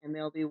 and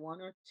there'll be one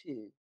or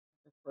two.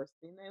 The first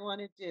thing they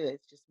want to do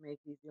is just make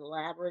these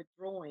elaborate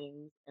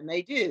drawings, and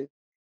they do,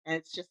 and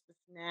it's just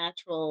this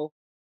natural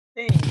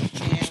thing.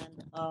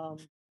 And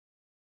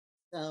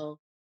so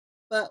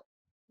but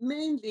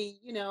mainly,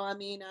 I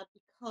mean, I've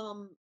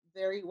become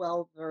very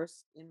well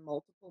versed in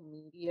multiple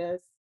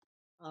medias.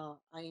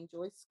 I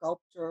enjoy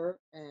sculpture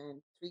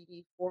and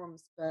 3D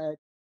forms, but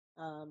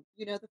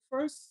the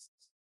first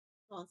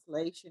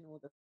translation or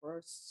the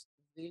first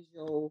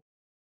visual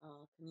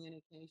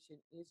communication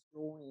is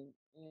drawing,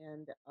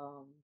 and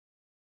I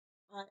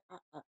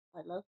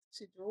love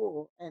to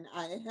draw, and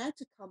I had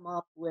to come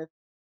up with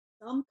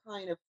some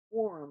kind of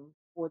form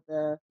for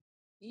the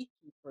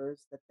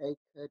beekeepers that they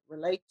could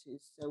relate to.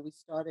 So we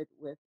started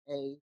with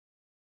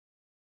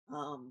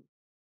um,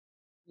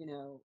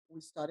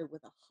 we started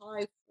with a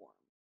hive form.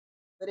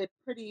 but it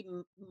pretty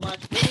much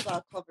all of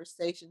our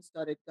conversation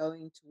started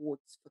going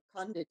towards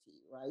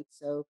fecundity, right?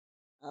 So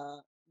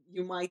uh,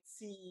 you might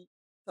see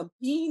some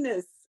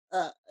penis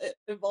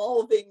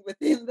evolving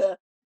within the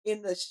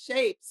in the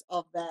shapes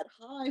of that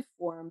hive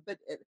form, but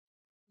if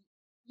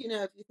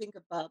you think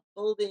about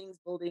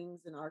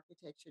buildings and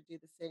architecture do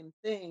the same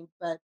thing.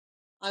 But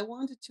I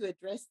wanted to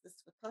address this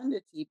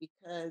fecundity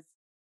because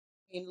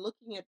in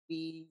looking at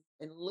bees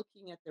and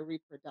looking at the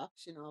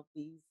reproduction of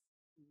these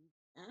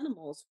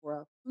animals for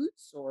a food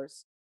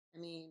source, I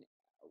mean,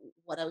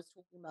 what I was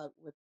talking about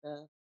with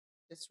the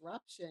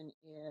disruption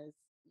is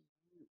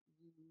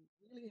you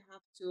really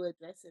have to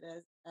address it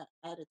as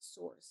at its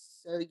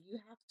source. So you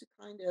have to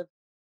kind of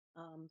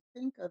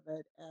think of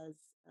it as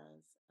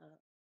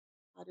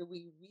how do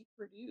we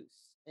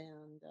reproduce?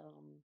 And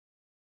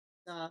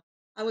uh,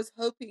 I was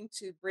hoping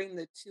to bring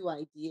the two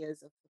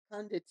ideas of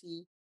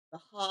fecundity, the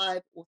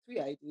hive, or three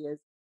ideas,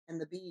 and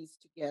the bees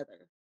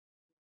together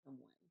some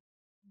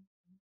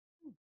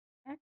Hmm,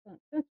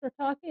 excellent. Since we're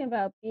talking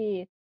about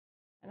bees,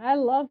 and I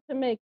love to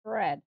make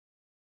bread,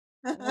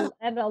 and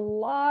way. a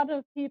lot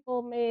of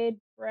people made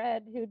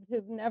bread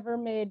who've never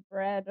made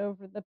bread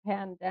over the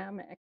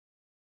pandemic.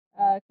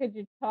 Could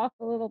you talk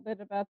a little bit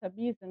about the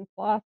Mise en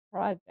Place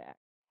project?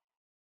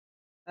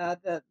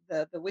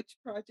 The which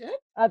project?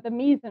 The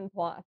Mise en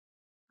Place.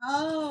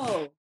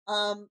 Oh,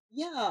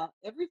 yeah,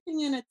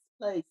 everything in its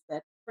place.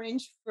 That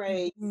French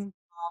phrase, Mhm.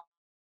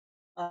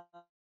 uh,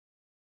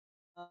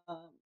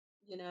 um,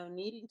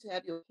 needing to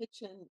have your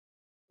kitchen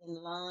in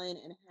line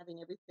and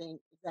having everything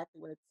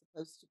exactly what it's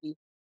supposed to be.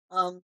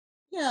 Um,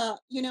 yeah,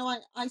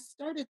 I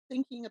started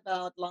thinking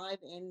about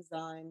live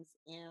enzymes,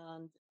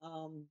 and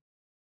the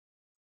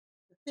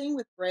thing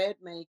with bread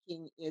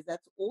making is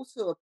that's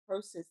also a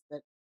process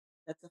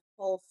that's a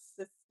false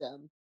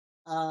system,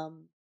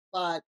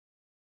 but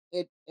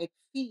it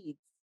feeds.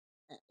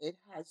 It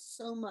has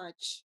so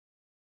much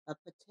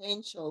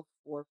potential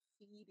for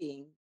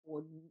feeding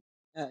for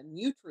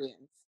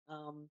nutrients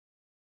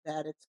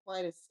that it's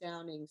quite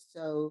astounding.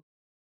 So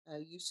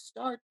you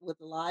start with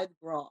live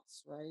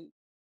grass, right?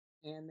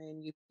 And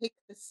then you pick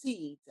the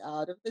seeds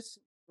out of this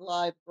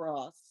live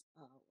grass,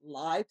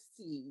 live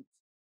seeds,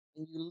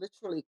 and you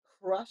literally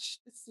crush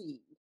the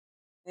seed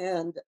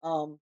and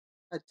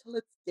until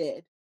it's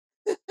dead.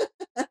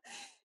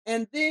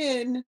 And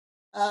then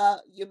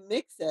you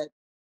mix it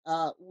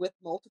with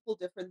multiple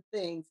different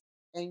things,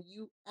 and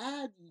you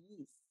add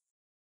yeast,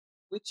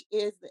 which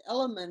is the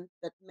element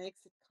that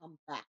makes it come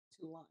back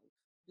to life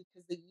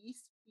because the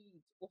yeast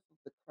feeds off of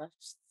the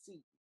crushed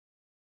seed.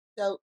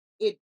 So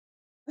it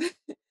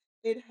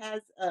it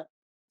has a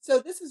so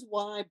this is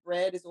why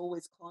bread is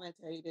always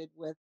connotated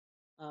with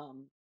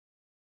um,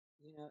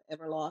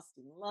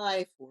 everlasting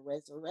life or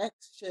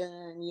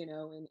resurrection,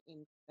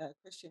 in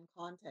Christian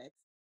context.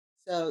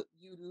 So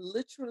you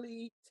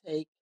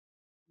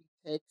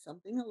take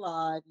something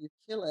alive, you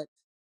kill it,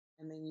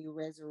 and then you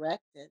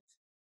resurrect it,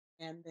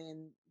 and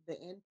then the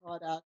end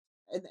product,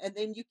 and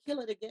then you kill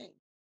it again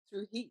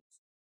through heat.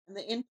 And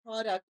the end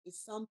product is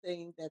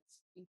something that's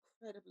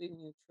incredibly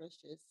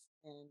nutritious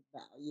and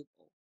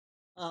valuable.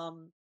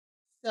 Um,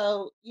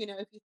 so,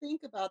 if you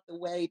think about the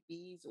way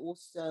bees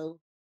also,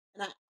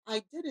 and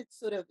I did it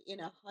sort of in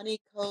a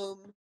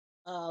honeycomb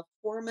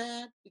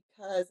format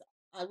because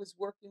I was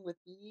working with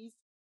bees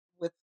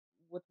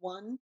with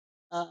one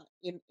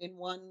in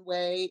one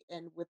way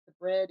and with the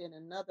bread in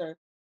another.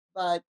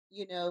 But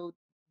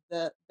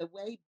the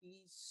way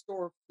bees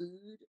store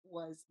food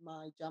was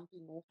my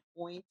jumping off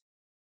point.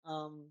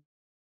 Um,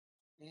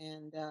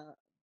 and the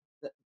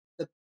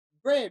the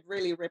bread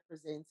really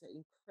represents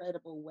an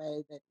incredible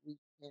way that we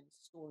can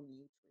store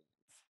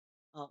nutrients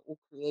or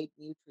create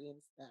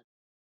nutrients that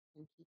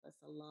can keep us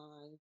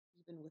alive,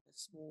 even with a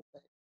small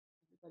bit.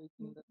 Everybody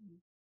can live Mhm. on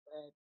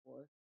bread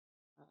for,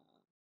 and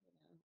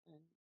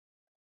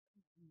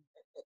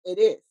it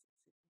is.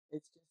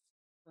 It's just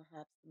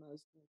perhaps the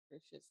most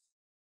nutritious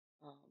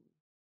um,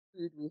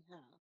 food we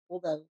have,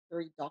 although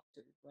very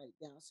doctored right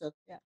now. So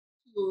Yeah.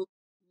 to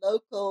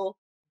local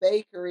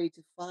bakery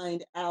to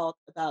find out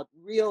about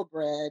real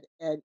bread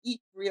and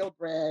eat real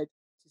bread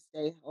to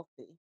stay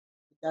healthy.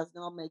 It does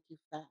not make you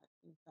fat.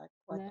 In fact,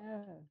 quite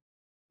No.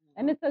 you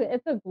And know,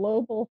 it's a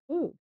global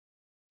food.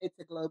 it's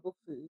a global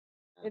food.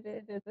 Uh,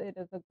 It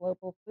is a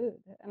global food,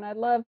 and I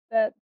love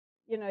that,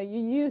 you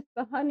use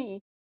the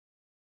honey,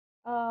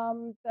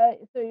 that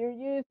so you're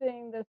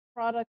using this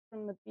product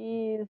from the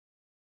bees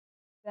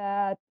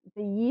that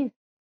the yeast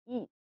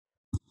eat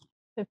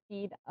to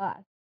feed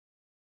us.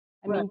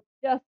 I right. mean,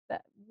 just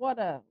that what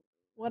an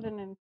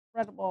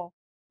incredible,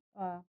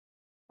 uh,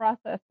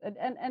 process,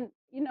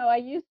 I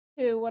used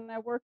to when I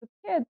worked with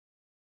kids,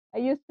 I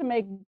used to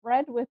make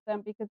bread with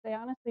them because they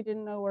honestly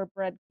didn't know where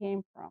bread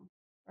came from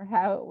or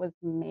how it was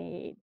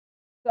made.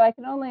 So I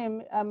can only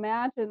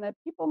imagine that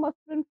people must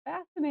have been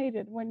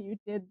fascinated when you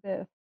did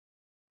this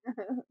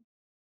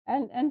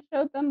and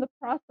showed them the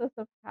process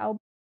of how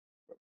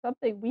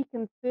something we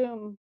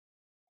consume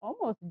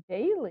almost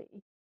daily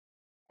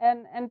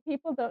and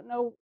people don't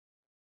know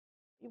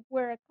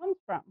where it comes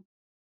from.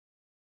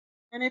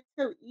 And it's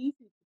so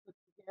easy to put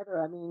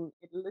together. I mean,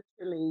 it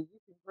literally, you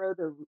can grow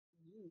the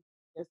yeast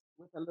just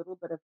with a little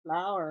bit of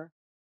flour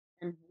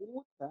and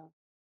water.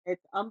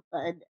 It's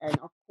and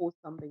of course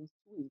something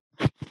sweet.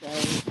 So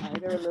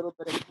either a little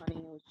bit of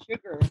honey or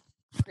sugar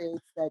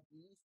creates that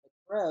yeast that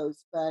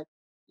grows. But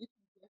you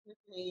can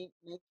definitely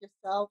make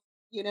yourself,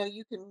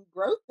 you can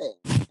grow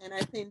things. And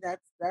I think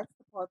that's the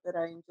part that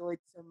I enjoyed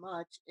so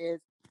much is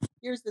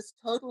here's this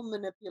total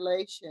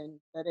manipulation,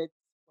 but it's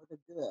for the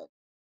good.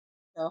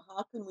 So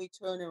how can we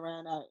turn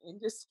around our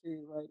industry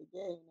right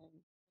again and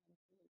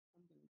create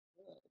something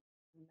good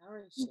and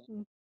nourishing?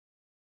 Mhm.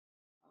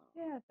 Um,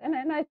 Yes,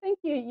 and I think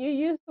you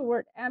use the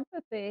word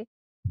empathy,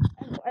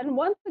 and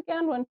once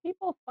again, when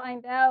people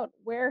find out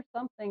where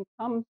something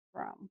comes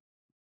from,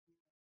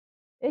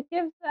 it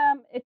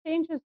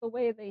changes the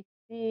way they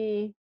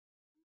see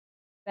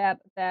that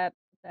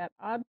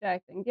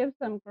object and gives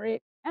them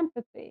great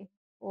empathy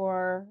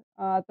for,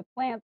 the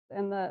plants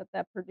and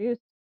that produce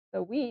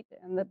the wheat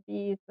and the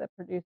bees that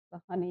produce the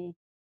honey.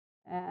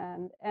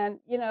 And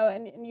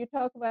you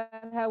talk about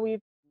how we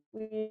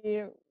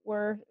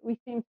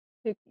seem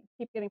to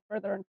keep getting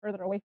further and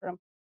further away from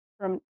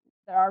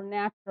our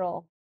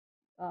natural,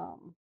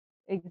 um,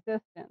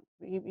 existence.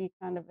 We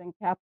kind of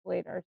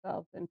encapsulate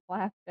ourselves in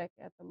plastic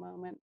at the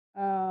moment.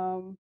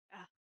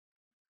 Yeah.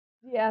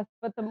 Yes,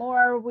 but the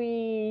more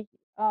we,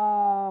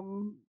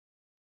 um,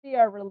 see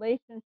our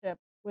relationship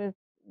with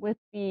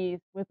bees,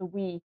 with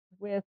wheat,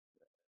 with,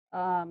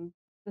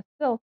 the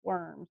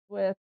silkworms,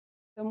 with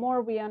the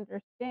more we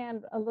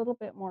understand a little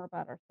bit more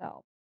about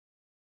ourselves.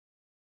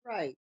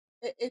 right.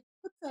 It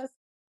puts us,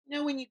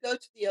 when you go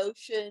to the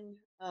ocean,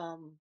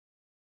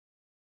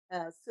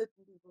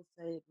 certain people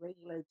say it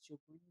regulates your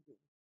breathing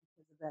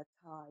because of that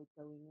tide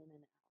going in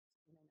and out,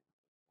 in and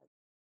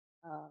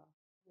out.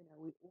 Like,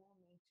 we all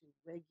need to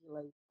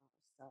regulate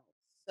ourselves.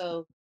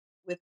 So,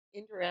 with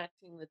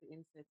interacting with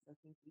insects, I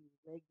think we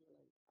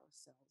regulate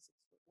ourselves.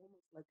 It's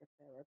almost like a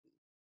therapy.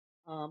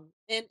 And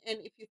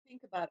if you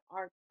think about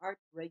art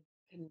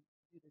can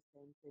do the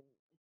same thing.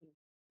 It can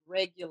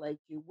regulate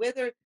you.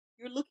 Whether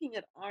you're looking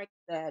at art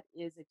that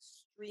is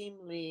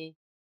extremely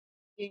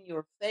in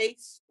your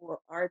face or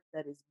art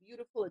that is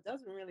beautiful, it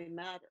doesn't really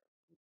matter.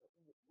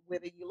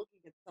 Whether you're looking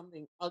at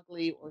something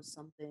ugly or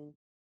something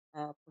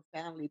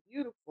profoundly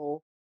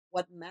beautiful,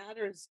 what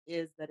matters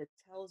is that it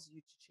tells you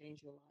to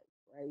change your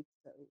life, right?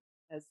 So,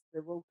 as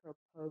the Rilke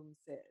poem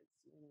says,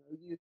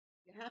 you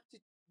have to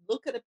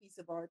look at a piece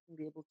of art and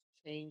be able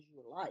to change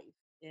your life,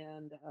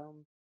 and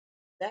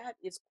that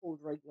is called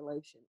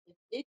regulation. If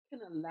it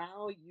can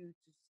allow you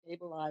to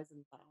stabilize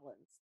and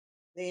balance,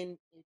 then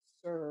it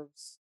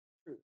serves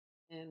truth.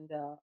 And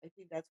I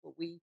think that's what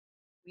we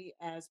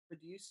as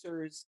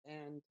producers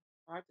and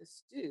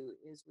artists do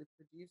is we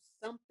produce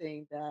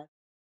something that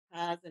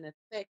has an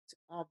effect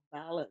of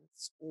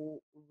balance or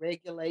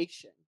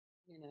regulation.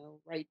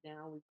 Right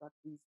now we've got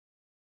these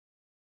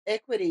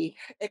equity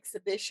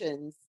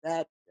exhibitions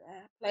that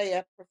play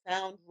a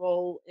profound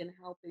role in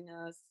helping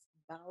us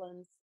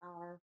balance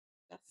our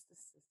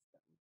justice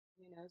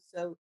system.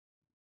 So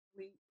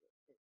we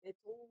it's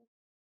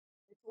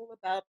all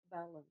about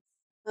balance.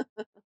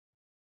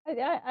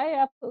 I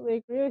absolutely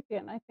agree with you,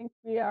 and I think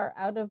we are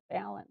out of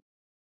balance,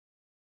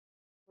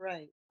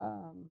 Right.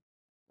 um,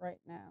 right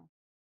now.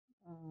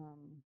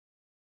 Um,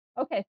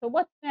 okay, so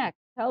what's next?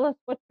 Tell us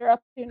what you're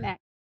up to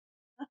next.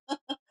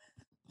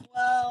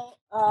 Well,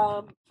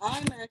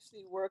 I'm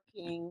actually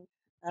working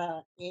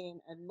in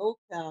a milk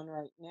town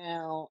right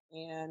now,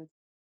 and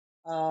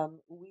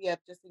we have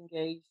just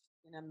engaged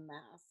in a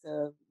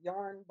massive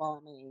yarn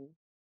bombing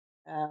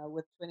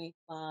with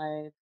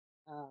 25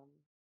 um,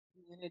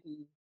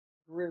 community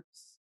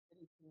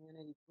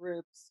community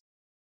groups,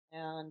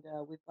 and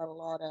we've got a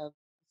lot of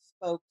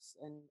spokes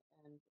and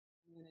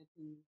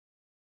community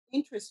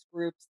interest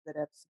groups that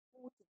have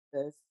supported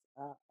this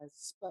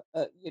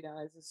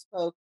as a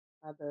spoke,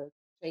 the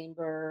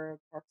chamber,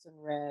 Parks and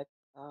Rec,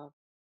 uh,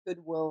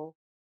 Goodwill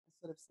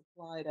sort of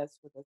supplied us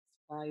with its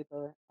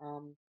fiber.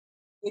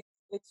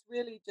 It's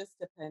really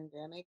just a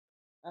pandemic,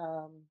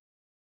 um,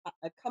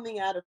 a coming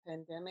out of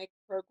pandemic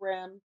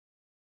program,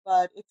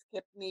 but it's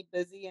kept me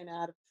busy and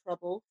out of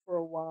trouble for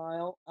a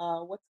while.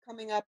 What's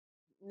coming up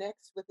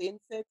next with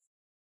insects?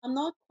 I'm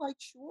not quite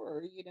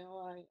sure.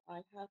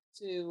 I have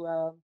to.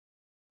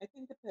 I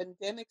think the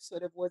pandemic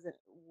sort of was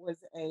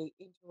a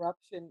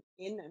interruption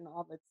in and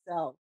of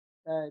itself,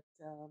 but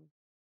uh,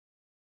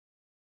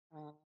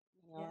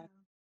 Yeah. I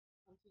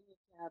continue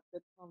to have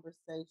good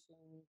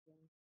conversations,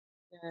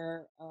 and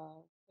there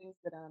are things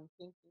that I'm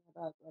thinking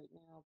about right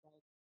now.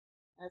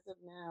 But as of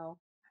now,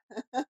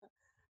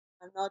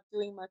 I'm not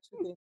doing much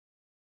with it.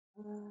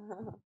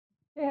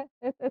 Yeah,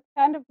 it's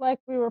kind of like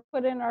we were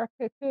put in our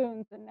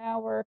cocoons, and now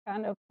we're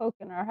kind of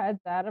poking our heads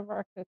out of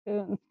our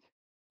cocoons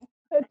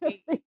to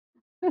Right.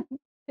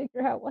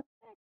 figure out what's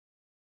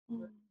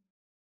next.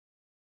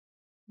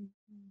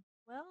 Mhm.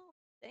 Well,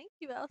 thank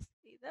you,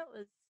 Elsie. That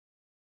was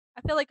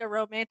I feel like a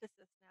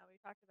romanticist now. We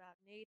talked about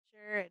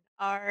nature and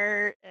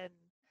art and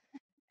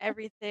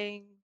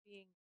everything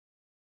being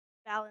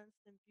balanced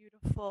and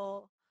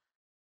beautiful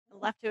and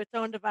left to its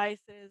own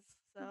devices.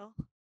 So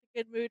it's a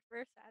good mood for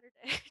a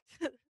Saturday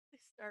to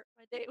start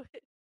my day with.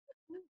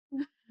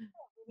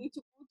 We need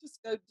to we'll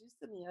just go do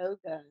some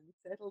yoga and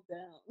settle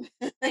down.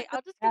 Hey,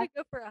 I'm just Yeah. gonna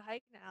go for a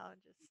hike now and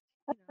just,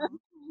 you know,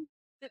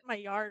 sit in my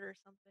yard or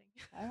something.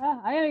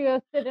 I'm gonna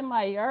go sit in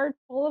my yard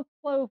full of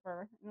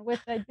clover, in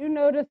which I do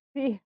notice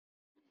the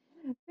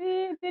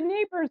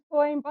neighbors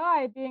going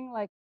by being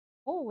like,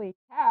 "Holy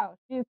cow,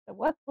 she's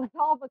what's with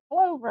all the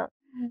clover?"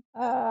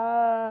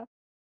 Uh,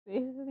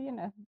 you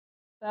know.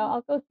 So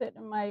I'll go sit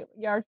in my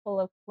yard full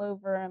of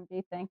clover and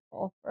be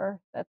thankful for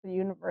that the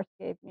universe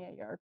gave me a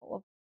yard full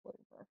of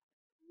clover.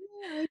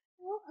 Yeah,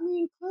 well, I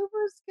mean,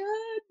 clover's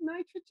good.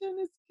 Nitrogen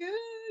is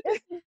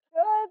It's good.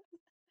 good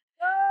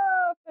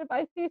stuff. If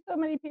I see so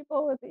many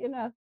people with,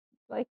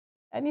 like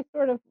any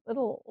sort of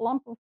little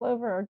lump of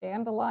clover or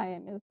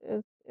dandelion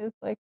is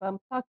like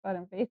talk about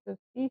invasive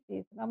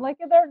species. And I'm like,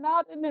 they're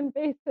not an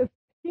invasive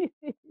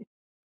species.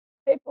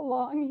 They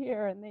belong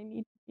here and they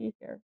need to be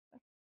here.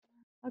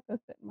 I'll go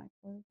sit in my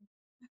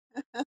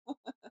clover.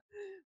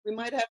 We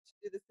might have to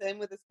do the same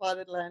with the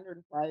spotted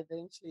lanternfly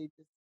eventually.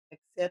 Just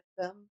accept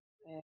them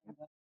and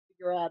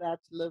figure out how to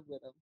live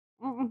with them.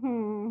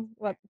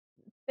 Well,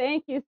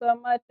 thank you so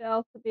much,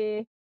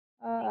 Elsabé.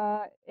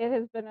 Thank It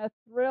has been a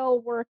thrill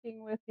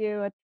working with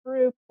you, a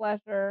true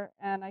pleasure,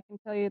 and I can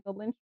tell you the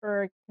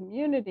Lynchburg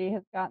community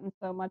has gotten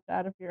so much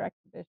out of your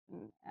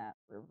exhibition at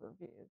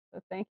Riverviews. So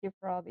thank you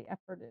for all the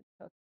effort it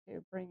took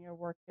to bring your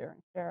work here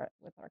and share it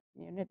with our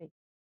community.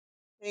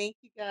 Thank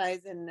you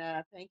guys, and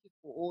thank you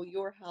for all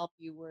your help.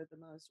 You were the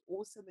most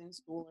awesome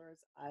installers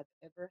I've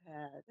ever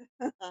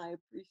had. I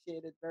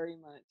appreciate it very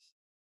much.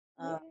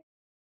 Uh, Yeah.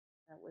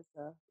 that was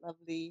a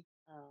lovely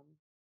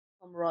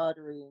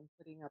camaraderie in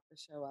putting up the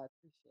show. I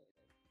appreciate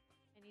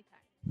it.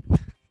 anytime.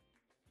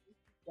 Thank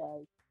you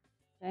guys.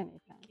 Thank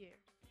Anytime. you.